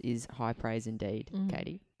favourites is high praise indeed,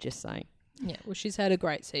 Katie. Just saying. Yeah, well, she's had a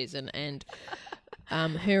great season and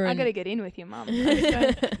her I got to get in with your mum.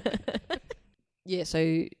 Yeah,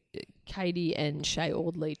 so Katie and Shay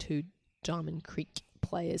Audley, two Diamond Creek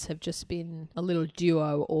players, have just been a little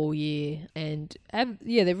duo all year and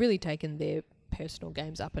they've really taken their personal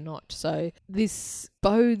games up a notch. So this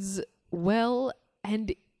bodes well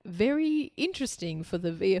and very interesting for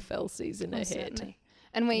the VFL season ahead. Certainly.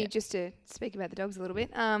 And just to speak about the Dogs a little bit,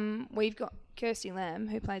 we've got Kirsty Lamb,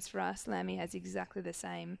 who plays for us. Lammy has exactly the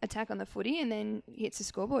same attack on the footy and then hits the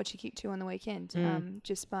scoreboard. She kicked 2 on the weekend I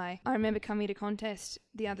remember coming to a contest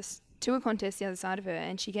the other side of her,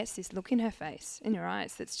 and she gets this look in her face, in her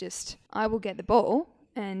eyes, that's just, I will get the ball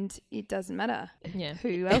and it doesn't matter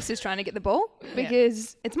who else is trying to get the ball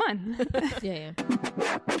because it's mine. Yeah.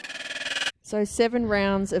 So 7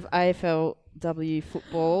 rounds of AFLW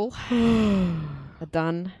football are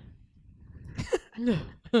done.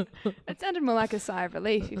 It sounded more like a sigh of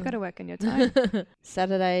relief. You've got to work on your time.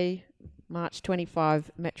 Saturday, March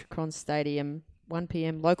 25, Metricon Stadium, 1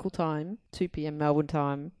 p.m. local time, 2 p.m. Melbourne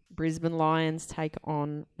time. Brisbane Lions take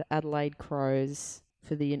on the Adelaide Crows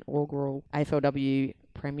for the inaugural AFLW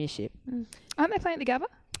Premiership. Aren't they playing at the Gabba?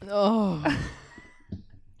 Oh.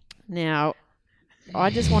 Now, I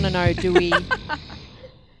just want to know, do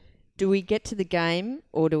we get to the game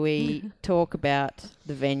or do we talk about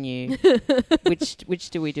the venue? Which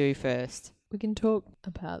do we do first? We can talk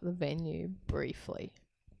about the venue briefly.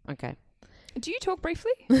 Okay. Do you talk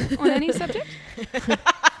briefly on any subject?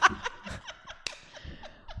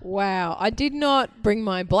 Wow, I did not bring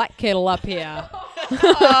my black kettle up here.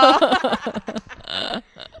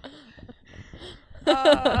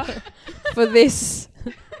 For this.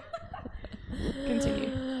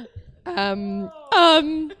 Continue.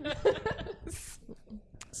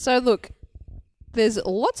 So look, there's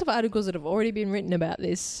lots of articles that have already been written about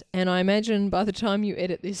this, and I imagine by the time you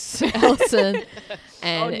edit this, Alison,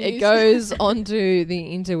 and it goes onto the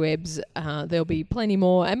interwebs, there'll be plenty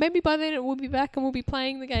more, and maybe by then it will be back and we'll be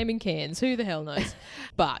playing the game in Cairns. Who the hell knows?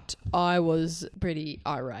 But I was pretty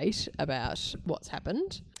irate about what's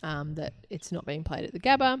happened, that it's not being played at the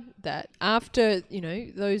Gabba, that after,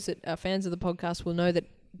 those that are fans of the podcast will know that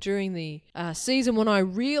during the season when I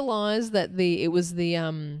realised that it was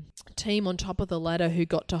the team on top of the ladder who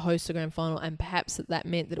got to host the grand final, and perhaps that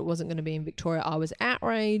meant that it wasn't going to be in Victoria, I was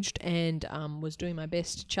outraged and was doing my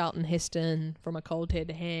best Charlton Heston from a cold head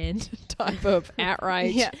to hand type of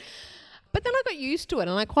outrage. Yeah. But then I got used to it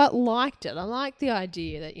and I quite liked it. I liked the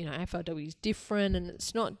idea that, AFLW is different and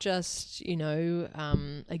it's not just,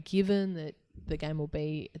 a given that the game will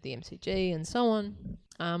be at the MCG and so on.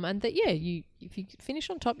 And that, if you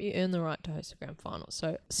finish on top, you earn the right to host a grand final.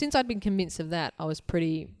 So since I'd been convinced of that, I was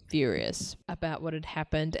pretty furious about what had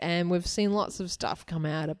happened. And we've seen lots of stuff come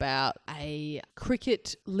out about a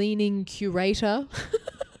cricket-leaning curator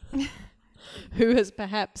who has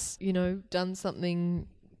perhaps, done something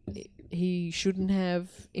he shouldn't have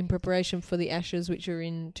in preparation for the Ashes, which are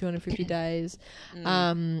in 250 days.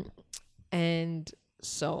 And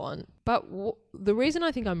so on. But the reason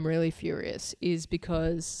I think I'm really furious is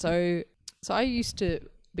because so I used to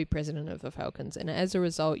be president of the Falcons, and as a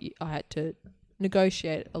result I had to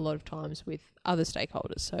negotiate a lot of times with other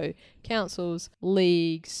stakeholders, so councils,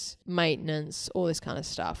 leagues, maintenance, all this kind of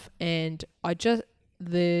stuff. And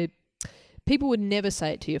the people would never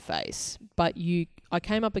say it to your face, but I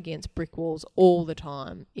came up against brick walls all the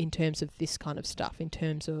time in terms of this kind of stuff, in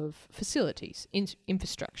terms of facilities,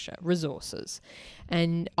 infrastructure, resources.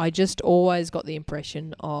 And I just always got the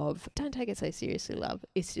impression of, don't take it so seriously, love.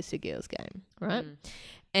 It's just a girls' game, right?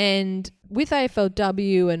 And with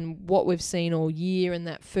AFLW and what we've seen all year and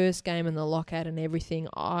that first game and the lockout and everything,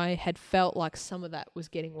 I had felt like some of that was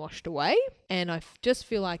getting washed away. And I just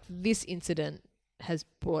feel like this incident has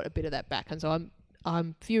brought a bit of that back. And so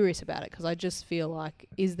I'm furious about it because I just feel like,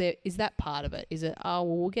 is that part of it? Is it,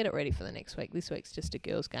 we'll get it ready for the next week. This week's just a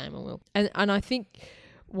girls' game and I think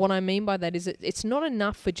what I mean by that is it's not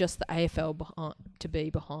enough for just the AFL to be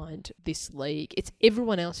behind this league. It's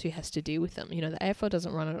everyone else who has to deal with them. The AFL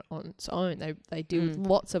doesn't run it on its own. They deal with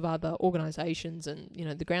lots of other organisations and,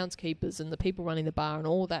 the groundskeepers and the people running the bar and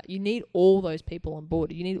all that. You need all those people on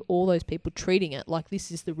board. You need all those people treating it like this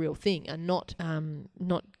is the real thing and not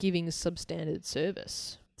giving substandard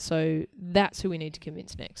service. So that's who we need to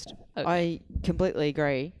convince next. I completely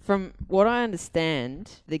agree. From what I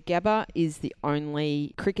understand, the Gabba is the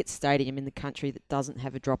only cricket stadium in the country that doesn't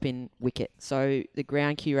have a drop-in wicket. So the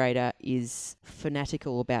ground curator is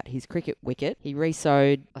fanatical about his cricket wicket. He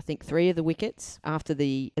re-sewed, I think, 3 of the wickets after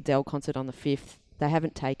the Adele concert on the 5th. They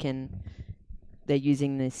haven't taken... They're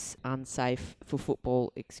using this unsafe for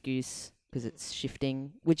football excuse because it's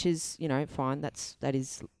shifting, which is, fine. That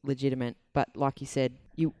is legitimate. But like you said,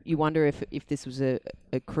 you wonder if this was a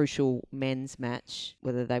crucial men's match,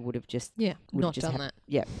 whether they would have just... not done that.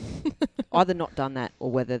 Yeah. Either not done that or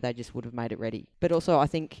whether they just would have made it ready. But also I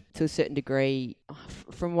think to a certain degree,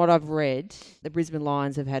 from what I've read, the Brisbane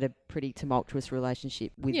Lions have had a pretty tumultuous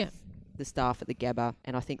relationship with... the staff at the Gabba,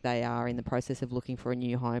 and I think they are in the process of looking for a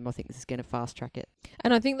new home. I think this is going to fast track it.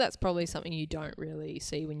 And I think that's probably something you don't really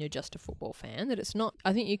see when you're just a football fan, that it's not...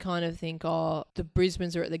 I think you kind of think, the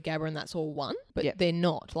Brisbanes are at the Gabba and that's all one, but they're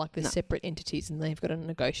not. Like, they're separate entities and they've got to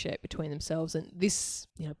negotiate between themselves, and this,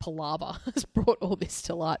 palaver has brought all this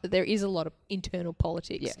to light, that there is a lot of internal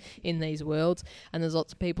politics in these worlds, and there's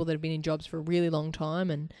lots of people that have been in jobs for a really long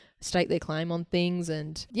time and stake their claim on things,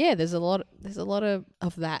 and there's a lot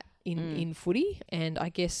of that in footy. And I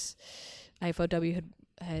guess AFLW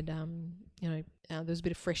had there was a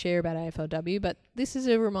bit of fresh air about AFLW, but this is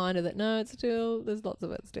a reminder that there's lots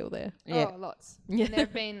of it still there. Yeah. Oh, lots. Yeah. And there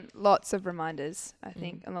have been lots of reminders, I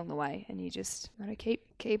think, along the way, and you just got to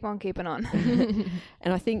keep on keeping on.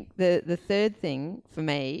 And I think the third thing for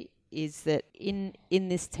me is that in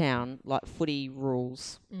this town, like, footy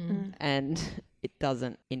rules, and it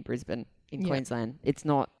doesn't in Brisbane. In Queensland, it's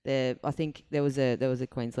not there. I think there was a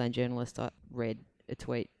Queensland journalist. I read a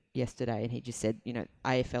tweet yesterday, and he just said,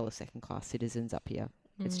 AFL are second-class citizens up here.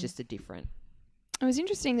 It's just a different. It was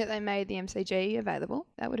interesting that they made the MCG available.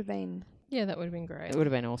 That would have been that would have been great. It would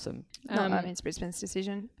have been awesome. It's Brisbane's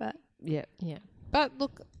decision, but yeah. But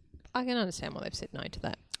look, I can understand why they've said no to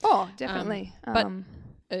that. Oh, definitely. But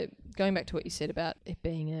going back to what you said about it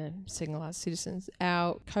being a second-class citizens,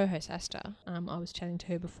 our co-host Asta, I was chatting to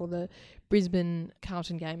her before the Brisbane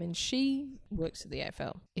Carlton game, and she works at the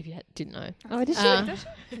AFL, if you didn't know. Oh, did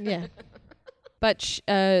she? Yeah. But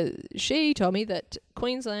she told me that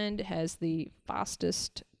Queensland has the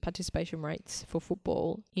fastest participation rates for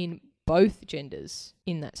football in both genders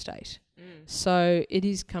in that state. So it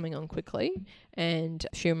is coming on quickly. And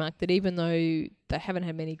she remarked that even though they haven't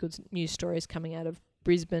had many good news stories coming out of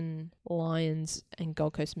Brisbane Lions and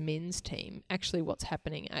Gold Coast men's team, actually what's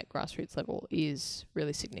happening at grassroots level is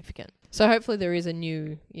really significant. So hopefully there is a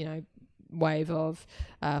new, wave of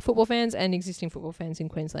football fans and existing football fans in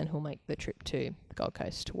Queensland who'll make the trip to the Gold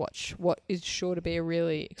Coast to watch what is sure to be a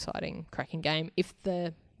really exciting, cracking game if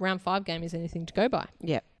the round 5 game is anything to go by.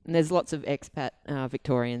 Yeah, and there's lots of expat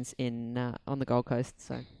Victorians on the Gold Coast,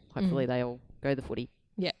 so hopefully they all go the footy.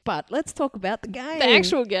 Yeah. But let's talk about the game. The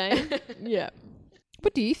actual game. Yeah.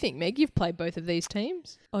 What do you think, Meg? You've played both of these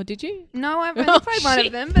teams? Or did you? No, I've only played one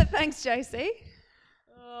of them, but thanks, JC.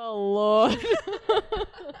 Oh, Lord.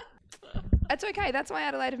 It's okay. That's why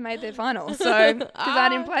Adelaide have made their final. So, because I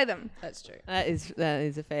didn't play them. That's true. That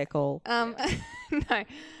is a fair call. No.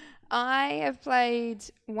 I have played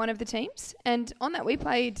one of the teams, and on that we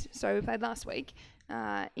played last week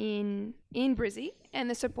in Brizzy, and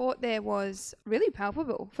the support there was really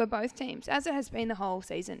palpable for both teams, as it has been the whole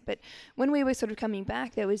season. But when we were sort of coming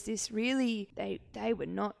back, there was this really, they were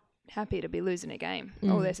not happy to be losing a game,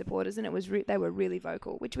 all their supporters, and it was they were really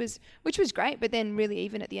vocal, which was great, but then really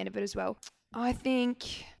even at the end of it as well. I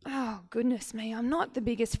think, oh goodness me, I'm not the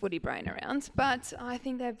biggest footy brain around, but I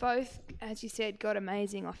think they've both, as you said, got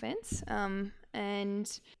amazing offense,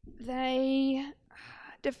 and they,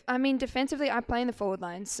 defensively, I play in the forward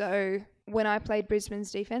line, so when I played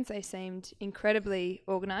Brisbane's defense, they seemed incredibly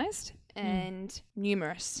organised and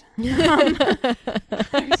numerous. Every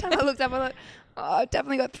time I looked up, I thought, I've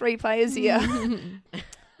definitely got 3 players here.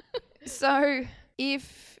 So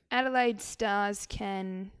if Adelaide Stars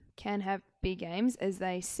can have big games, as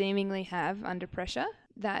they seemingly have under pressure,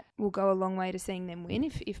 that will go a long way to seeing them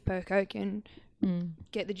win. If Perko can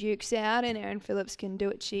get the Dukes out and Erin Phillips can do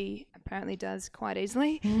what she apparently does quite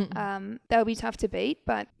easily, they'll be tough to beat.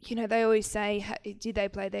 But, they always say, did they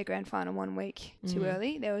play their grand final 1 week too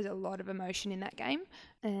early? There was a lot of emotion in that game.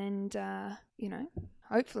 And,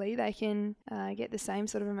 hopefully they can get the same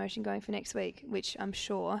sort of emotion going for next week, which I'm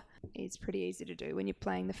sure is pretty easy to do when you're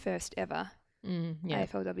playing the first ever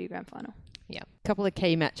AFLW grand final. Yeah. A couple of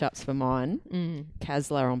key matchups for mine.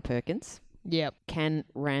 Kasler on Perkins. Yep. Can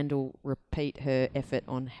Randall repeat her effort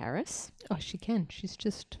on Harris? Oh, she can. She's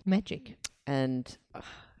just magic. And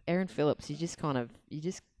Erin Phillips,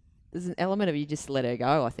 there's an element of you just let her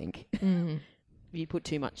go, I think. If you put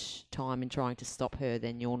too much time in trying to stop her,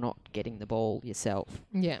 then you're not getting the ball yourself.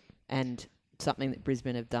 Yeah. And something that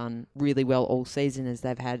Brisbane have done really well all season is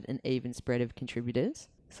they've had an even spread of contributors.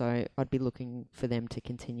 So I'd be looking for them to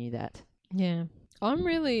continue that. Yeah. I'm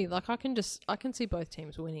really, I can see both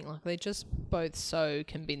teams winning. They're just both so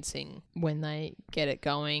convincing when they get it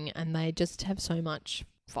going, and they just have so much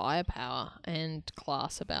firepower and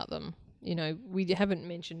class about them. We haven't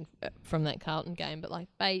mentioned from that Carlton game, but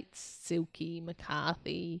Bates, Silky,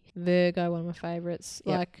 McCarthy, Virgo, one of my favourites.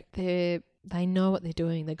 Yep. They know what they're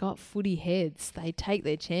doing. They got footy heads. They take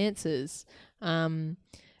their chances. And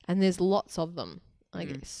there's lots of them, I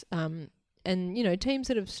guess. And, teams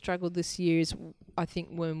that have struggled this year is, I think,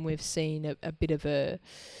 when we've seen a bit of a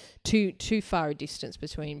too far a distance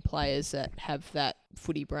between players that have that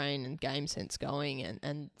footy brain and game sense going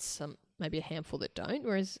and some maybe a handful that don't,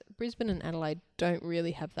 whereas Brisbane and Adelaide don't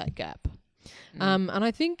really have that gap. And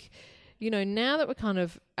I think, now that we're kind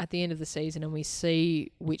of at the end of the season and we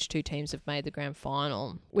see which 2 teams have made the grand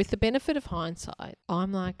final, with the benefit of hindsight,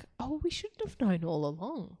 I'm like, we should have known all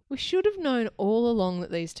along. We should have known all along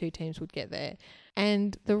that these 2 teams would get there.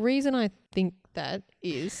 And the reason I think that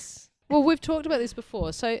is, well, we've talked about this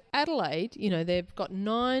before. So Adelaide, they've got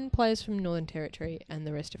 9 players from Northern Territory and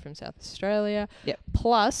the rest are from South Australia. Yep.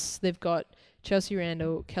 Plus they've got Chelsea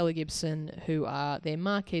Randall, Kelly Gibson, who are their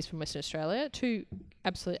marquees from Western Australia, 2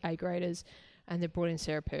 absolute A-graders, and they've brought in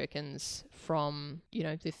Sarah Perkins from,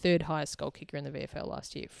 the 3rd highest goal kicker in the VFL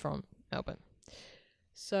last year from Melbourne.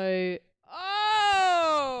 So,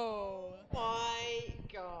 oh my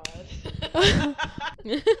God.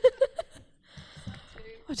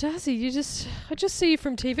 Oh, Darcy, I just see you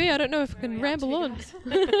from TV. I don't know if I can ramble on.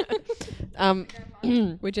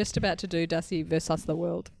 We're just about to do Darcy versus the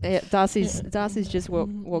world. Yeah, Darcy's just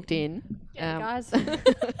walked in. Guys.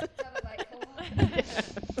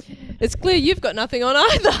 It's clear you've got nothing on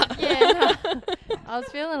either. Yeah, no. I was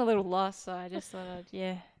feeling a little lost, so I just thought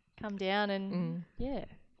I'd come down and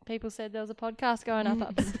people said there was a podcast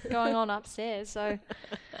going on upstairs. So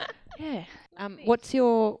yeah. What's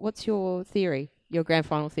your theory? your grand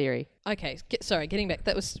final theory. Okay, getting back.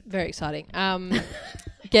 That was very exciting.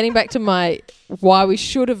 Getting back to why we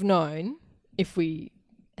should have known if we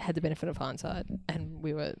had the benefit of hindsight and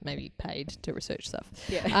we were maybe paid to research stuff.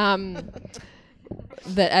 Yeah.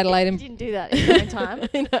 That Adelaide You didn't do that in your own time.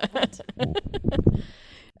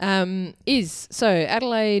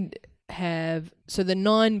 Adelaide have the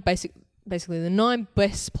 9 basically the 9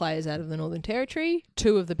 best players out of the Northern Territory,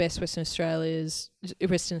 2 of the best Western Australians, the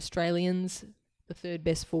 3rd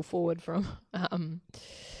best full forward from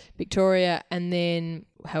Victoria, and then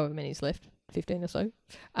however many's left, 15 or so,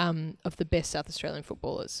 of the best South Australian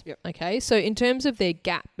footballers. Yep. Okay, so in terms of their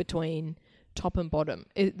gap between top and bottom,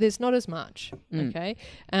 there's not as much. Okay,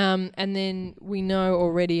 and then we know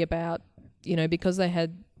already about, because they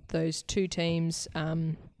had those 2 teams,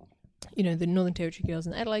 the Northern Territory girls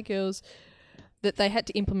and the Adelaide girls, that they had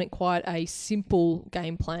to implement quite a simple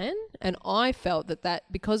game plan. And I felt that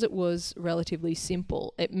because it was relatively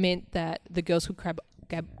simple, it meant that the girls could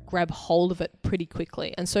grab hold of it pretty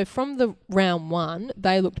quickly. And so from the round 1,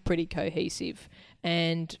 they looked pretty cohesive,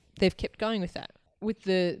 and they've kept going with that. With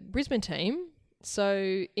the Brisbane team,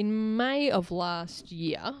 so in May of last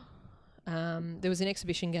year, there was an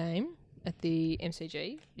exhibition game at the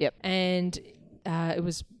MCG. Yep. And it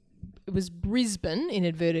was Brisbane in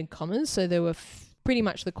inverted commas, so they were pretty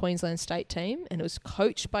much the Queensland state team, and it was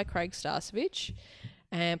coached by Craig Starcevich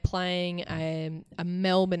and playing a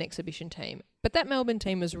Melbourne exhibition team. But that Melbourne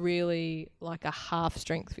team was really like a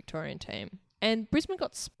half-strength Victorian team, and Brisbane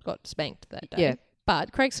got spanked that day. Yeah.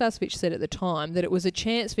 But Craig Starcevich said at the time that it was a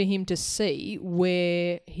chance for him to see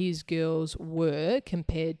where his girls were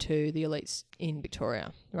compared to the elites in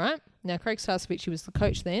Victoria, right? Now, Craig Starcevich, he was the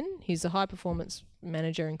coach then. He's the high-performance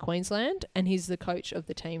manager in Queensland, and he's the coach of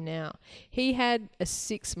the team now. He had a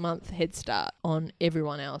 6-month head start on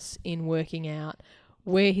everyone else in working out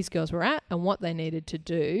where his girls were at and what they needed to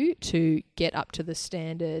do to get up to the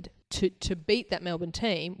standard to beat that Melbourne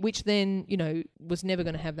team, which then, was never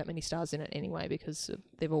going to have that many stars in it anyway because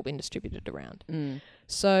they've all been distributed around.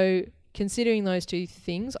 So considering those 2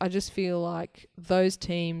 things, I just feel like those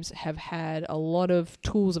teams have had a lot of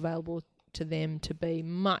tools available to them to be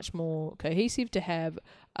much more cohesive, to have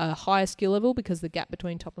a higher skill level because the gap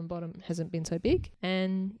between top and bottom hasn't been so big.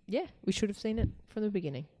 And yeah, we should have seen it from the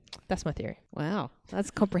beginning. That's my theory. Wow, that's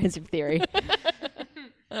a comprehensive theory.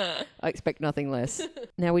 I expect nothing less.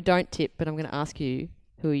 Now, we don't tip, but I'm going to ask you,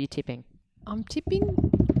 who are you tipping? I'm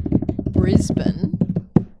tipping Brisbane,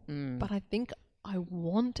 but I think I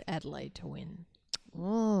want Adelaide to win.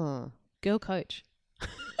 Oh. Girl coach.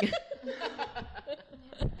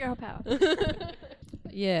 Girl power.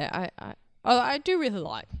 Yeah, I do really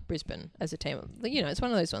like Brisbane as a team. It's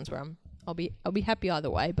one of those ones where I'll be happy either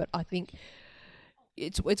way, but I think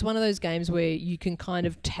it's one of those games where you can kind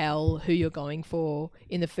of tell who you're going for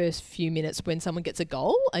in the first few minutes when someone gets a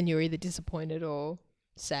goal and you're either disappointed or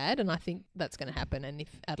sad, and I think that's going to happen. And if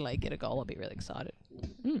Adelaide get a goal, I'll be really excited.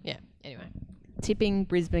 Yeah, anyway. Tipping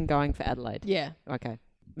Brisbane going for Adelaide. Yeah. Okay.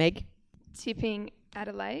 Meg? Tipping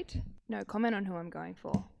Adelaide. No comment on who I'm going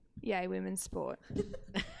for. Yay, women's sport.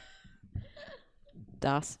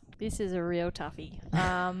 Das? This is a real toughie.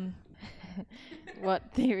 What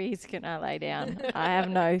theories can I lay down? I have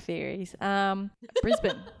no theories.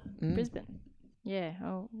 Brisbane. Brisbane. Yeah.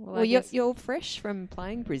 Oh, well, you're fresh from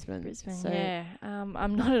playing Brisbane. So yeah.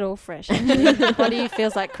 I'm not at all fresh. Body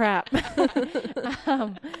feels like crap.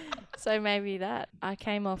 So maybe that. I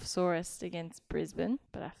came off sorest against Brisbane,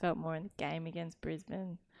 but I felt more in the game against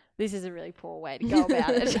Brisbane. This is a really poor way to go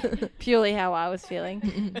about it. Purely how I was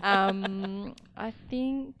feeling. I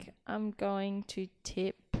think I'm going to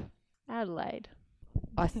tip Adelaide.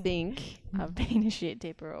 I think I've been a shit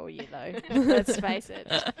tipper all year though. Let's face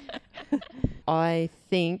it. I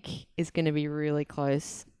think it's going to be really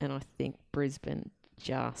close, and I think Brisbane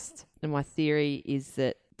just. And my theory is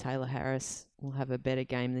that Taylor Harris will have a better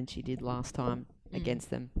game than she did last time against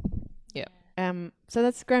them. Yeah. So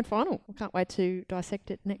that's the grand final. I can't wait to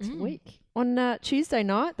dissect it next week. On Tuesday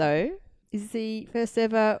night, though, is the first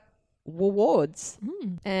ever awards.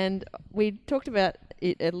 And we talked about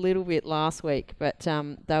it a little bit last week, but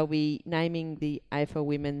they'll be naming the AFL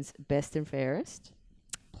Women's Best and Fairest,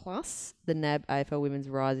 plus the NAB AFL Women's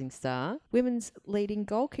Rising Star, Women's Leading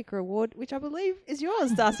Goal Kicker Award, which I believe is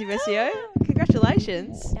yours, Darcy Vescio.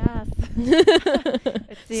 Congratulations. Yes.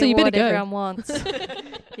 It's the So you better award go. everyone wants.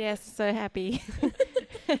 Yes, so happy.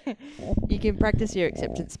 You can practice your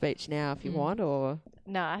acceptance speech now if you want, or...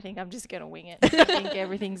 No, I think I'm just going to wing it. I think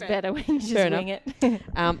everything's better when you just Fair wing it.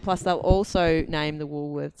 Plus, they'll also name the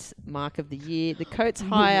Woolworths Mark of the Year, the Coates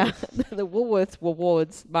Hire, the Woolworths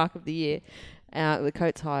Awards Mark of the Year, The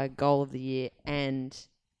Coates Hire Goal of the Year and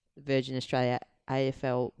Virgin Australia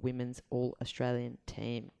AFL Women's All-Australian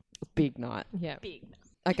Team. Big night. Yeah. Big.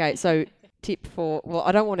 Okay, so tip for... Well,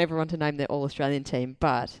 I don't want everyone to name their All-Australian team,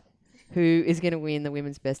 but who is going to win the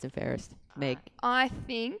Women's Best and Fairest? Meg? I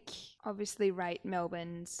think, obviously, rate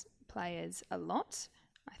Melbourne's players a lot.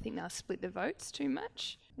 I think they'll split the votes too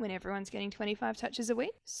much when everyone's getting 25 touches a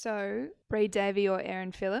week. So, Bree Davey or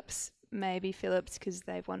Erin Phillips. Maybe Phillips because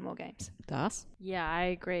they've won more games. Das? Yeah, I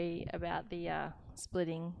agree about the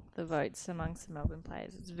splitting the votes amongst the Melbourne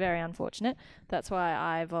players. It's very unfortunate. That's why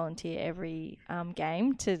I volunteer every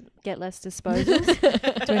game to get less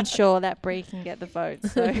disposals to ensure that Bree can get the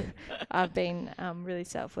votes. So I've been really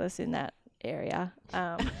selfless in that area.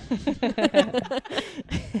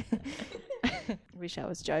 Wish I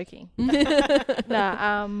was joking.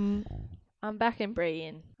 I'm backing Bree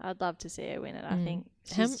in. I'd love to see her win it. I think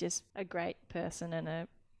she's just a great person and an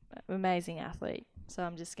amazing athlete. So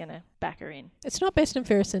I'm just going to back her in. It's not best and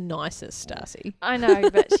fairest and nicest, Darcy. I know,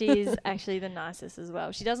 but she's actually the nicest as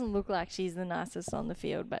well. She doesn't look like she's the nicest on the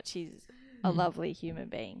field, but she's a lovely human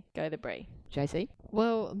being. Go the Bree. JC?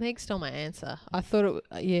 Well, Meg stole my answer. I thought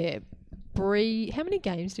Bree. How many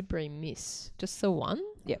games did Bree miss? Just the one?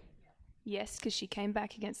 Yep. Yes, because she came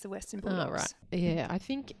back against the Western Bulldogs. Oh, right. Yeah, I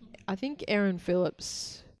think Erin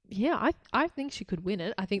Phillips. Yeah, I think she could win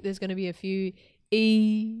it. I think there's going to be a few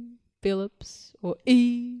E. Phillips or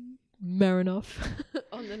E. Marinoff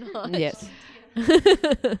on the night. Yes.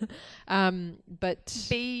 But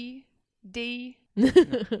B, D. No,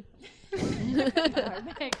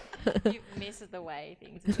 Meg, you've missed the way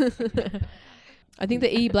things. I think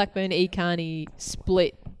the E. Blackburn, E. Carney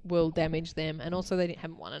split will damage them, and also they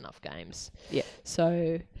haven't won enough games. Yeah.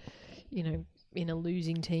 So, in a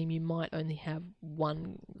losing team, you might only have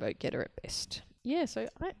one vote getter at best. Yeah, so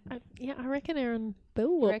I reckon Erin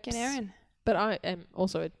Phillips. I reckon Erin. But I am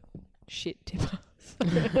also a shit tipper.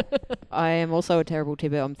 I am also a terrible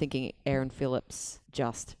tipper. I'm thinking Erin Phillips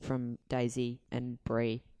just from Daisy and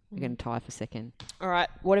Bree are going to tie for second. All right.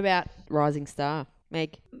 What about Rising Star?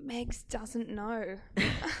 Meg? Megs doesn't know. We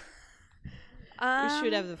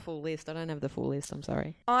should have the full list. I don't have the full list. I'm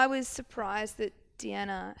sorry. I was surprised that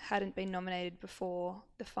Deanna hadn't been nominated before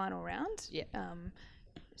the final round. Yeah.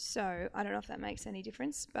 So I don't know if that makes any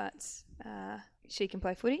difference, but she can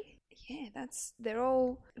play footy. Yeah, they're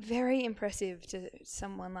all very impressive to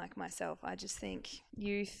someone like myself. I just think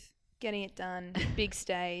youth, getting it done, big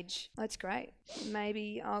stage, that's great.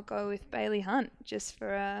 Maybe I'll go with Bailey Hunt just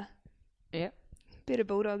for a bit of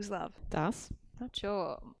Bulldogs love. Das? Not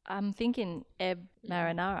sure. I'm thinking Eb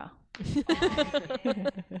Marinara.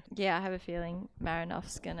 Yeah, I have a feeling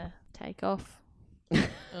Marinoff's going to take off.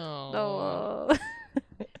 Oh.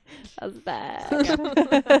 That was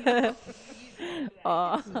bad.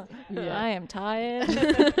 I am tired.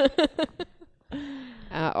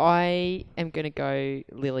 I am going to go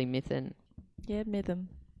Lily Mithen. Yeah, Mitham.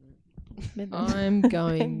 I'm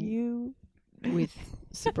going with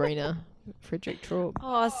Sabrina Frederick Traub.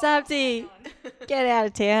 Oh, Sabzi, get out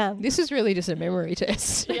of town. This is really just a memory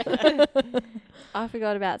test. I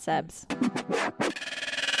forgot about Sabs.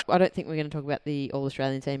 I don't think we're going to talk about the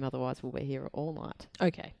All-Australian team, otherwise we'll be here all night.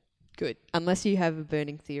 Okay, good. Unless you have a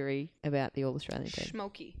burning theory about the All-Australian team.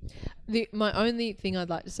 Schmokey. My only thing I'd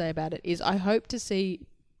like to say about it is I hope to see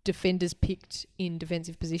defenders picked in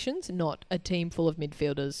defensive positions, not a team full of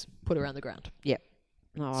midfielders put around the ground. Yep.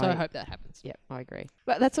 No, So I hope that happens. Yep, I agree.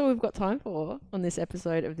 But that's all we've got time for on this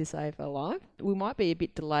episode of This AFL Live. We might be a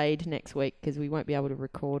bit delayed next week because we won't be able to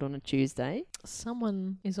record on a Tuesday.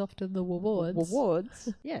 Someone is off to the awards.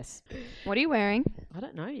 Awards? Yes. What are you wearing? I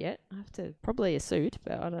don't know yet. I have to... Probably a suit,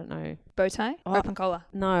 but I don't know. Bow tie? Oh. Open collar?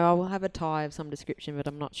 No, I will have a tie of some description, but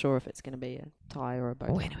I'm not sure if it's going to be a tie or a bow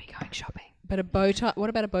tie. When are we going shopping? But a bow tie, what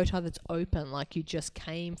about a bow tie that's open, like you just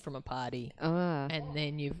came from a party Ah. and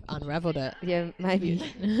then you've unraveled it? Yeah, maybe.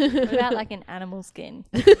 What about like an animal skin?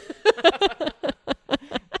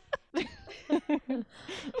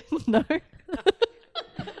 No.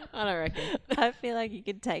 I don't reckon. I feel like you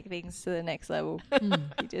could take things to the next level.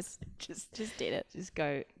 You just did it. Just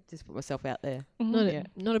put myself out there.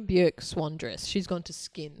 Not a Björk swan dress. She's gone to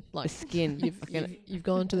skin. Like Skin. you've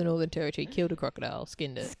gone to the Northern Territory, killed a crocodile,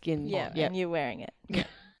 skinned it. Skin. Yeah, Yep. and you're wearing it. Yeah.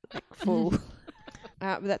 Like full.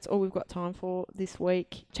 But that's all we've got time for this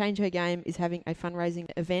week. Change Her Game is having a fundraising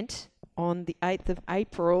event on the 8th of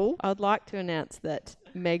April. I'd like to announce that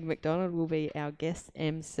Meg McDonald will be our guest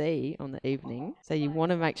MC on the evening. So you want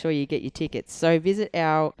to make sure you get your tickets. So visit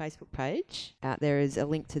our Facebook page. There is a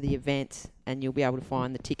link to the event and you'll be able to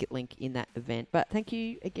find the ticket link in that event. But thank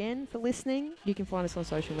you again for listening. You can find us on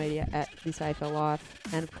social media at This AFL Life.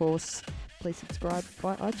 And of course, please subscribe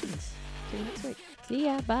via iTunes. See you next week. See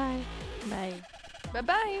ya. Bye. Bye.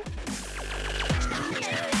 Bye-bye.